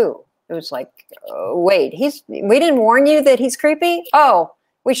comment too. It was like, oh, wait, we didn't warn you that he's creepy? Oh,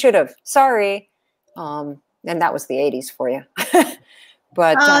 we should have. Sorry. And that was the 80s for you.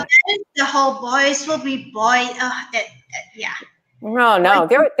 But that is the whole boys will be boys. Yeah. No.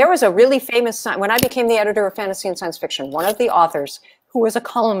 There was a really famous, when I became the editor of fantasy and science fiction, one of the authors who was a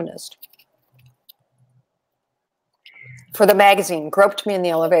columnist for the magazine groped me in the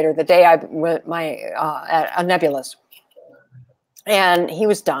elevator the day I went at a Nebulous, and he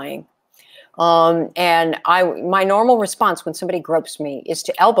was dying. And my normal response when somebody gropes me is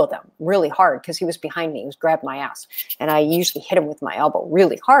to elbow them really hard because he was behind me. He was grabbed my ass, and I usually hit him with my elbow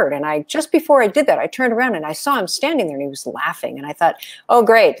really hard. And just before I did that, I turned around and I saw him standing there, and he was laughing. And I thought, oh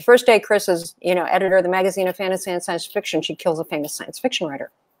great, the first day Chris is editor of the magazine of fantasy and science fiction, she kills a famous science fiction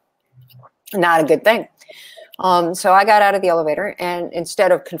writer. Not a good thing. So I got out of the elevator, and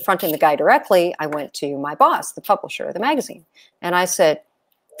instead of confronting the guy directly, I went to my boss, the publisher of the magazine, and I said,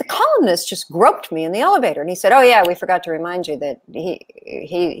 the columnist just groped me in the elevator. And he said, oh yeah, we forgot to remind you that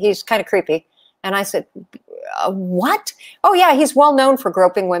he's kind of creepy. And I said, what? Oh yeah, he's well known for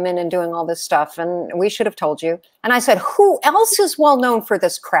groping women and doing all this stuff, and we should have told you. And I said, who else is well known for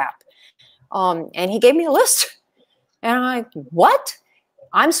this crap? And he gave me a list. And I'm like, what?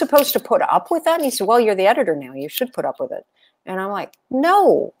 I'm supposed to put up with that? And he said, well, you're the editor now. You should put up with it. And I'm like,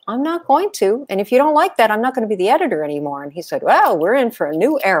 no, I'm not going to. And if you don't like that, I'm not going to be the editor anymore. And he said, well, we're in for a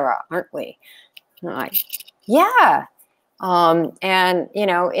new era, aren't we? And I'm like, yeah. And,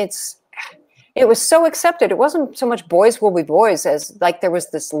 it was so accepted. It wasn't so much boys will be boys as like there was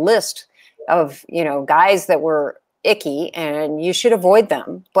this list of, guys that were icky and you should avoid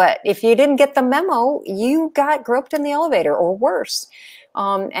them. But if you didn't get the memo, you got groped in the elevator or worse.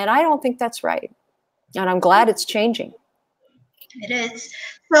 And I don't think that's right. And I'm glad it's changing. It is.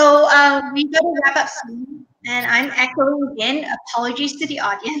 So we got to wrap up soon, and I'm echoing again. Apologies to the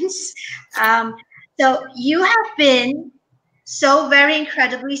audience. So you have been so very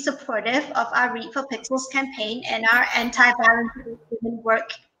incredibly supportive of our Read for Pixels campaign and our anti-violence against women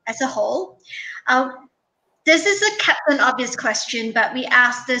work as a whole. This is a Captain Obvious question, but we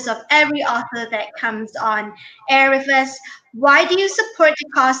ask this of every author that comes on air with us. Why do you support the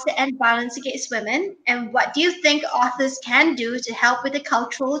cause to end violence against women? And what do you think authors can do to help with the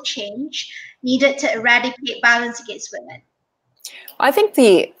cultural change needed to eradicate violence against women? I think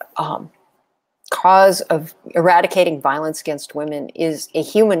the cause of eradicating violence against women is a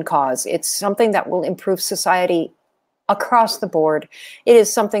human cause. It's something that will improve society across the board. It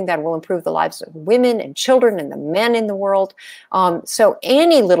is something that will improve the lives of women and children and the men in the world. So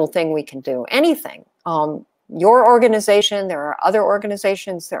any little thing we can do, anything. Your organization, there are other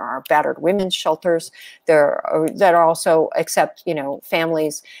organizations, there are battered women's shelters, that also accept,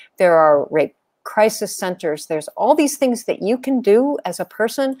 families. There are rape crisis centers. There's all these things that you can do as a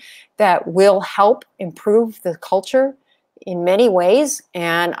person that will help improve the culture in many ways.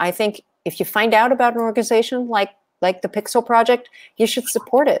 And I think if you find out about an organization like the Pixel Project, you should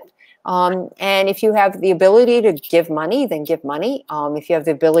support it. And if you have the ability to give money, then give money. If you have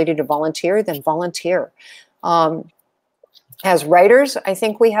the ability to volunteer, then volunteer. As writers, I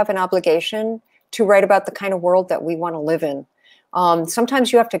think we have an obligation to write about the kind of world that we want to live in.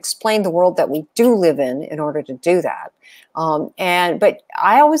 Sometimes you have to explain the world that we do live in order to do that. But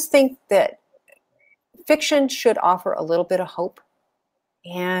I always think that fiction should offer a little bit of hope.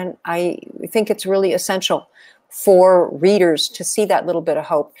 And I think it's really essential for readers to see that little bit of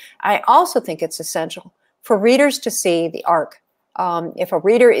hope. I also think it's essential for readers to see the arc. If a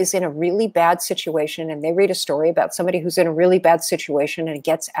reader is in a really bad situation and they read a story about somebody who's in a really bad situation and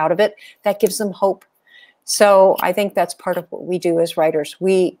gets out of it, that gives them hope. So I think that's part of what we do as writers.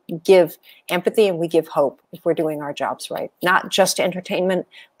 We give empathy and we give hope if we're doing our jobs right. Not just entertainment,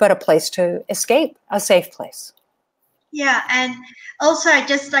 but a place to escape, a safe place. Yeah, and also I'd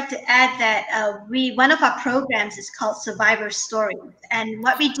just like to add that one of our programs is called Survivor Stories. And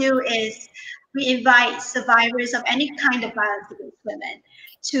what we do is we invite survivors of any kind of violence against women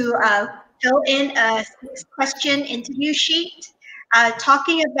to fill in a 6-question interview sheet,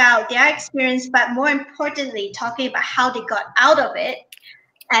 talking about their experience, but more importantly, talking about how they got out of it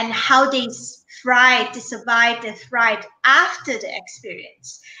and how they thrived, they survived, they thrived after the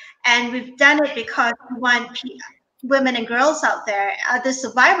experience. And we've done it because we want women and girls out there, other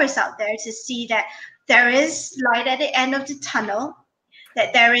survivors out there, to see that there is light at the end of the tunnel,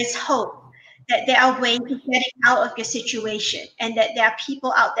 that there is hope, that there are ways of getting out of your situation, and that there are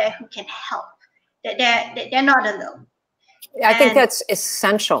people out there who can help, that they're not alone. I think that's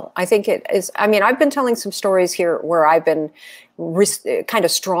essential. I think it is. I mean, I've been telling some stories here where I've been kind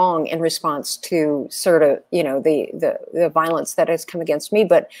of strong in response to sort of, you know, the violence that has come against me.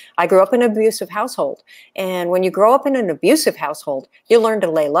 But I grew up in an abusive household. And when you grow up in an abusive household, you learn to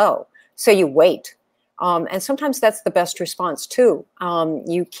lay low. So you wait. And sometimes that's the best response too.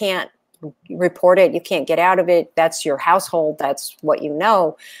 You can't report it, you can't get out of it, that's your household, that's what you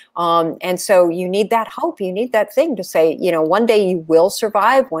know. And so you need that hope, you need that thing to say, you know, one day you will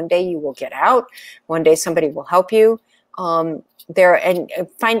survive, one day you will get out, one day somebody will help you. Helping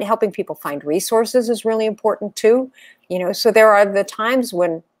people find resources is really important too. You know, so there are the times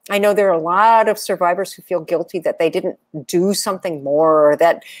when I know there are a lot of survivors who feel guilty that they didn't do something more, or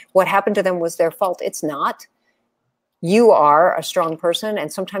that what happened to them was their fault. It's not. You are a strong person,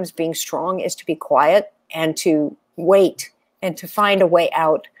 and sometimes being strong is to be quiet and to wait and to find a way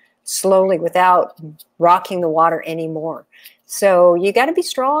out slowly without rocking the water anymore. So you got to be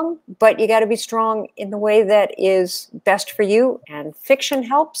strong, but you got to be strong in the way that is best for you, and fiction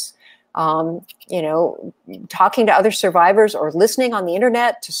helps. You know, talking to other survivors or listening on the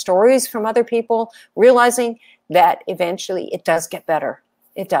internet to stories from other people, realizing that eventually it does get better.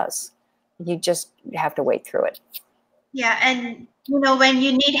 It does. You just have to wait through it. Yeah, and you know, when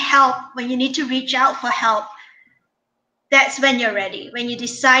you need help, when you need to reach out for help, that's when you're ready. When you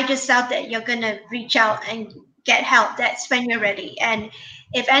decide yourself that you're going to reach out and get help, that's when you're ready. And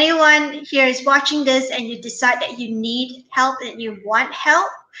if anyone here is watching this and you decide that you need help and you want help,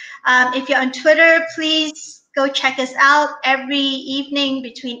 if you're on Twitter, please go check us out every evening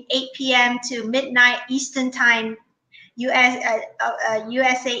between 8 p.m. to midnight Eastern Time.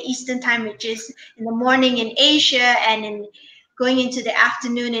 USA Eastern Time, which is in the morning in Asia and going into the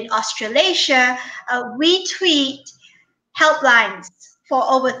afternoon in Australasia. We tweet helplines for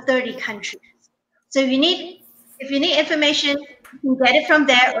over 30 countries. So if you need information, you can get it from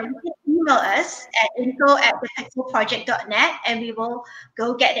there, or you can email us at info@thepixelproject.net, and we will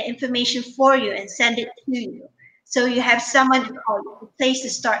go get the information for you and send it to you. So you have someone to call you, a place to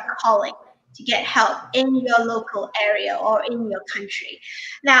start calling to get help in your local area or in your country.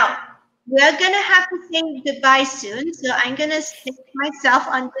 Now, we're going to have to say goodbye soon, so I'm going to stick myself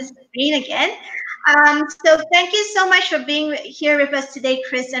on the screen again. So thank you so much for being here with us today,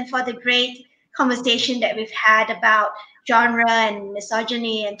 Chris, and for the great conversation that we've had about genre and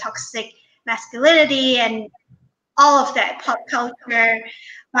misogyny and toxic masculinity and all of that, pop culture,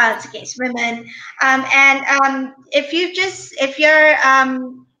 violence against women. If you're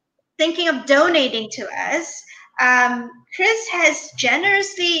thinking of donating to us, Chris has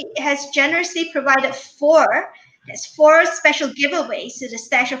generously provided four special giveaways to the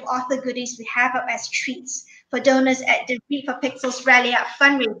stash of author goodies we have up as treats for donors at the Read for Pixels Rally Up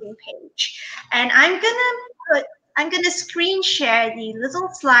fundraising page. And I'm gonna screen share the little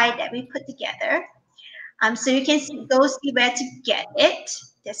slide that we put together, so you can go see where to get it.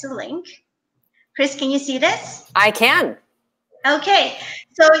 There's a link. Chris, can you see this? I can. Okay,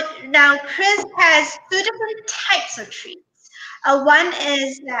 so now Chris has two different types of treats. One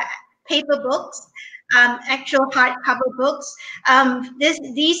is paper books, actual hardcover books.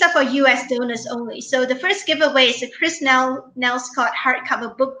 These are for US donors only. So the first giveaway is the Chris Scott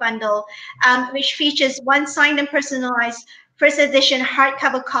hardcover book bundle, which features one signed and personalized first edition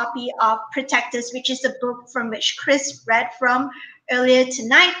hardcover copy of Protectors, which is the book from which Chris read from earlier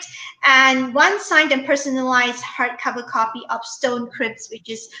tonight, and one signed and personalized hardcover copy of Stone Crypts, which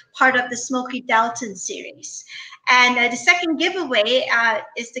is part of the Smokey Dalton series. And the second giveaway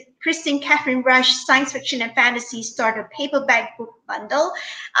is the Kristine Kathryn Rusch Science Fiction and Fantasy Starter Paperback Book Bundle.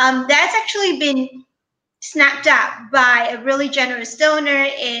 That's actually been snapped up by a really generous donor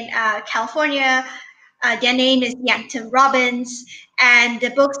in California. Their name is Yankton Robbins, and the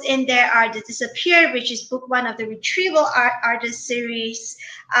books in there are The Disappeared, which is book one of the Retrieval Artist series,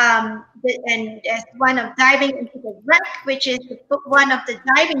 and there's one of Diving into the Wreck, which is the book one of the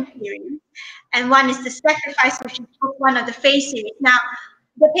Diving series, and one is The Sacrifice, which is book one of the Fae series. Now,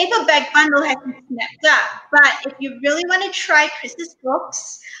 the paperback bundle has been snapped up, but if you really want to try Chris's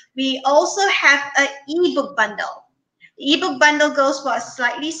books, we also have an ebook bundle. The ebook bundle goes for a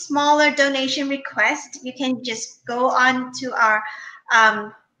slightly smaller donation request. You can just go on to our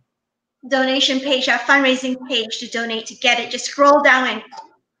donation page, our fundraising page to donate to get it. Just scroll down and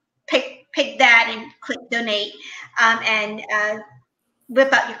pick that and click donate, and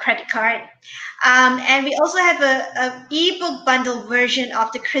whip out your credit card. And we also have a ebook bundle version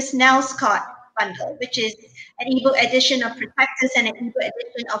of the Chris Nelscott bundle, which is an ebook edition of Protectus and an ebook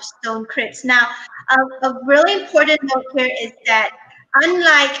edition of Stone Crypts. Now, a really important note here is that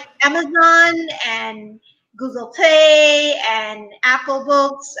unlike Amazon and Google Play and Apple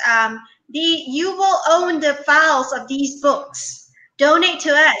Books, you will own the files of these books. Donate to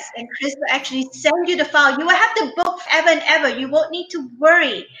us, and Chris will actually send you the file. You will have the book forever and ever. You won't need to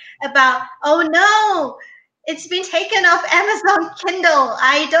worry about, oh no, it's been taken off Amazon Kindle.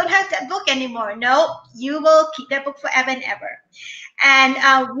 I don't have that book anymore. No, you will keep that book forever and ever. And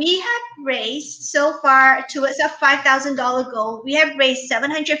we have raised so far towards our $5,000 goal. We have raised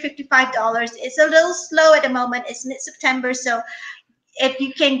 $755. It's a little slow at the moment. It's mid-September, so if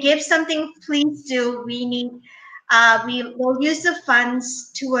you can give something, please do. We will use the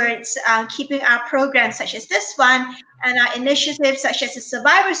funds towards keeping our programs such as this one and our initiatives such as the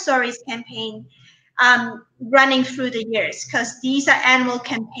Survivor Stories campaign running through the years, because these are annual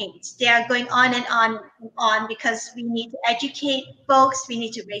campaigns. They are going on and on and on because we need to educate folks, we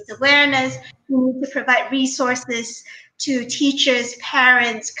need to raise awareness, we need to provide resources to teachers,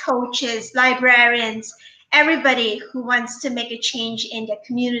 parents, coaches, librarians, everybody who wants to make a change in their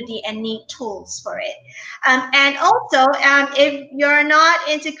community and need tools for it. And also, if you're not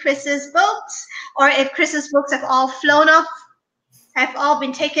into Chris's books, or if Chris's books have all flown off, have all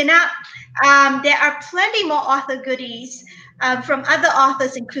been taken out, there are plenty more author goodies from other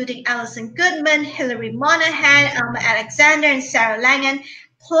authors, including Alison Goodman, Hilary Monahan, Alma Alexander, and Sarah Langan.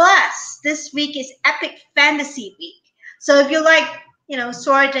 Plus, this week is Epic Fantasy Week. So if you like,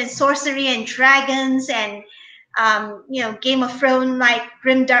 sword and sorcery and dragons and, Game of Thrones, like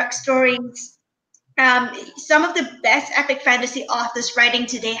grimdark stories, some of the best epic fantasy authors writing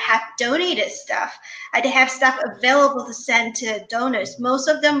today have donated stuff. They have stuff available to send to donors. Most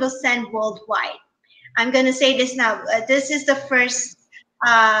of them will send worldwide. I'm going to say this now. This is the first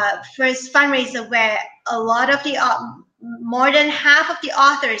fundraiser where a lot of the more than half of the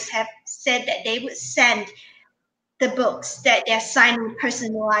authors have said that they would send the books that they're signing,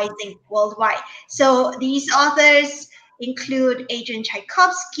 personalizing worldwide. So these authors include Adrian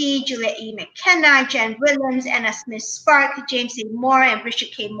Tchaikovsky, Juliet E. McKenna, Jen Williams, Anna Smith Spark, James A. Moore, and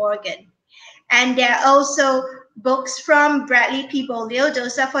Richard K. Morgan. And there are also books from Bradley P. Bolio.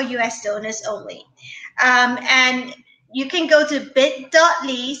 Those are for US donors only. And you can go to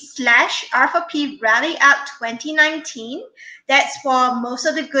bit.ly/R4P Rally Up 2019. That's for most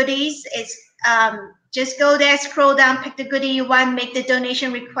of the goodies. It's just go there, scroll down, pick the goodie you want, make the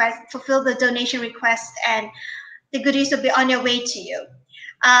donation request, fulfill the donation request, and the goodies will be on their way to you.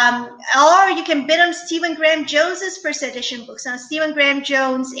 Or you can bid on Stephen Graham Jones's first edition books. Now, Stephen Graham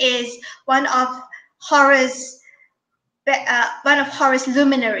Jones is one of horror's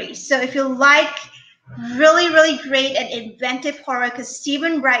luminaries. So if you like really, really great and inventive horror, because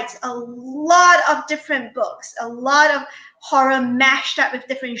Stephen writes a lot of different books, a lot of horror mashed up with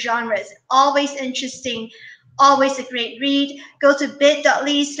different genres, always interesting, always a great read. Go to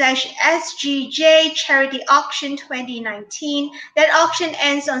bit.ly/SGJ Charity Auction 2019. That auction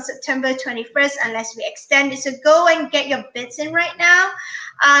ends on September 21st unless we extend it. So go and get your bids in right now.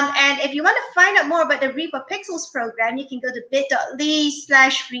 And if you want to find out more about the Read for Pixels program, you can go to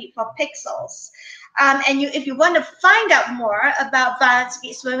bit.ly/Read for Pixels. And if you want to find out more about violence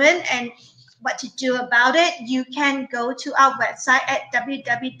against women and what to do about it, you can go to our website at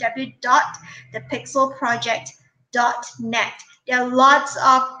www.thepixelproject.net. There are lots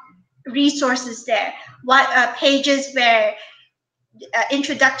of resources there. Pages where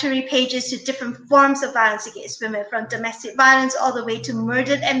introductory pages to different forms of violence against women, from domestic violence all the way to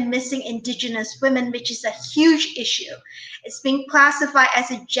murdered and missing Indigenous women, which is a huge issue. It's been classified as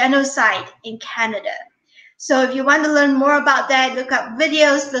a genocide in Canada. So if you want to learn more about that, look up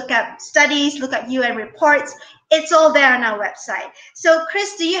videos, look up studies, look up UN reports. It's all there on our website. So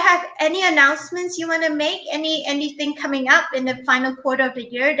Chris, do you have any announcements you want to make? Anything coming up in the final quarter of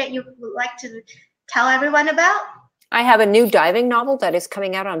the year that you would like to tell everyone about? I have a new diving novel that is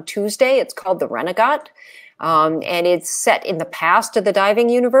coming out on Tuesday. It's called The Renegade, and it's set in the past of the diving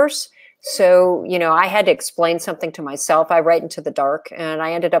universe. So, you know, I had to explain something to myself. I write into the dark, and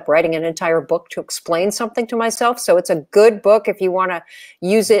I ended up writing an entire book to explain something to myself. So it's a good book if you want to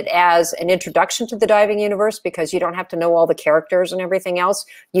use it as an introduction to the diving universe, because you don't have to know all the characters and everything else.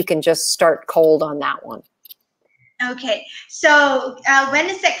 You can just start cold on that one. Okay. So when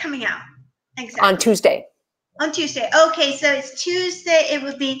is that coming out? Exactly. On Tuesday. On Tuesday. Okay. So it's Tuesday. It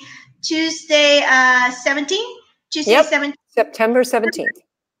would be Tuesday 17th? Tuesday Yep. 17th. September 17th.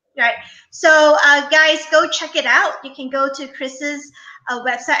 Right. So guys, go check it out. You can go to Chris's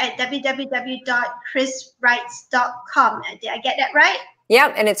website at www.chriswrites.com. Did I get that right?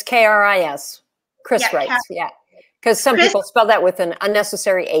 Yeah, and it's K-R-I-S. Chris Writes. Yeah. Because some people spell that with an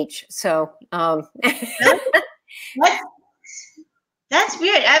unnecessary H. So that's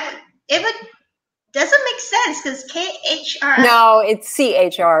weird. Doesn't make sense, because K-H-R. No, it's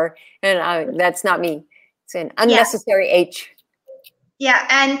C-H-R, and that's not me. It's an unnecessary H. Yeah,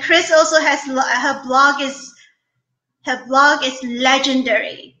 and Chris also has her blog is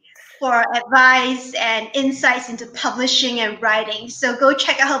legendary for advice and insights into publishing and writing. So go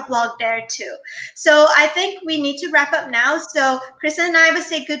check out her blog there too. So I think we need to wrap up now. So Chris and I would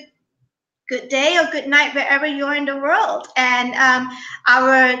say good day or good night wherever you are in the world. And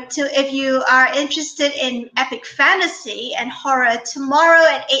if you are interested in epic fantasy and horror, tomorrow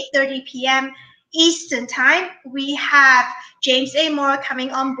at 8:30 p.m. Eastern Time, we have James A. Moore coming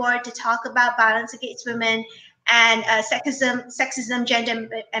on board to talk about violence against women and sexism, gender,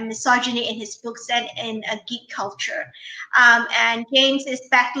 and misogyny in his books and in geek culture. And James is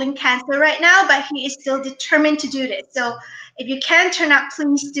battling cancer right now, but he is still determined to do this. So if you can turn up,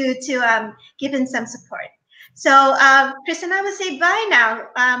 please do to give him some support. So Chris and I will say bye now.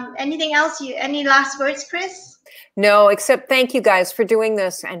 Anything else? Any last words, Chris? No, except thank you guys for doing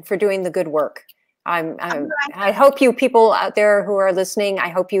this and for doing the good work. I hope you people out there who are listening, I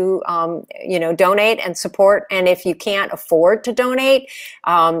hope you, donate and support. And if you can't afford to donate,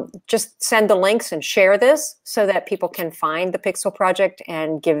 just send the links and share this so that people can find the Pixel Project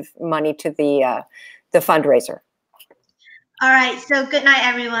and give money to the fundraiser. All right. So good night,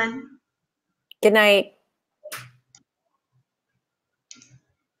 everyone. Good night.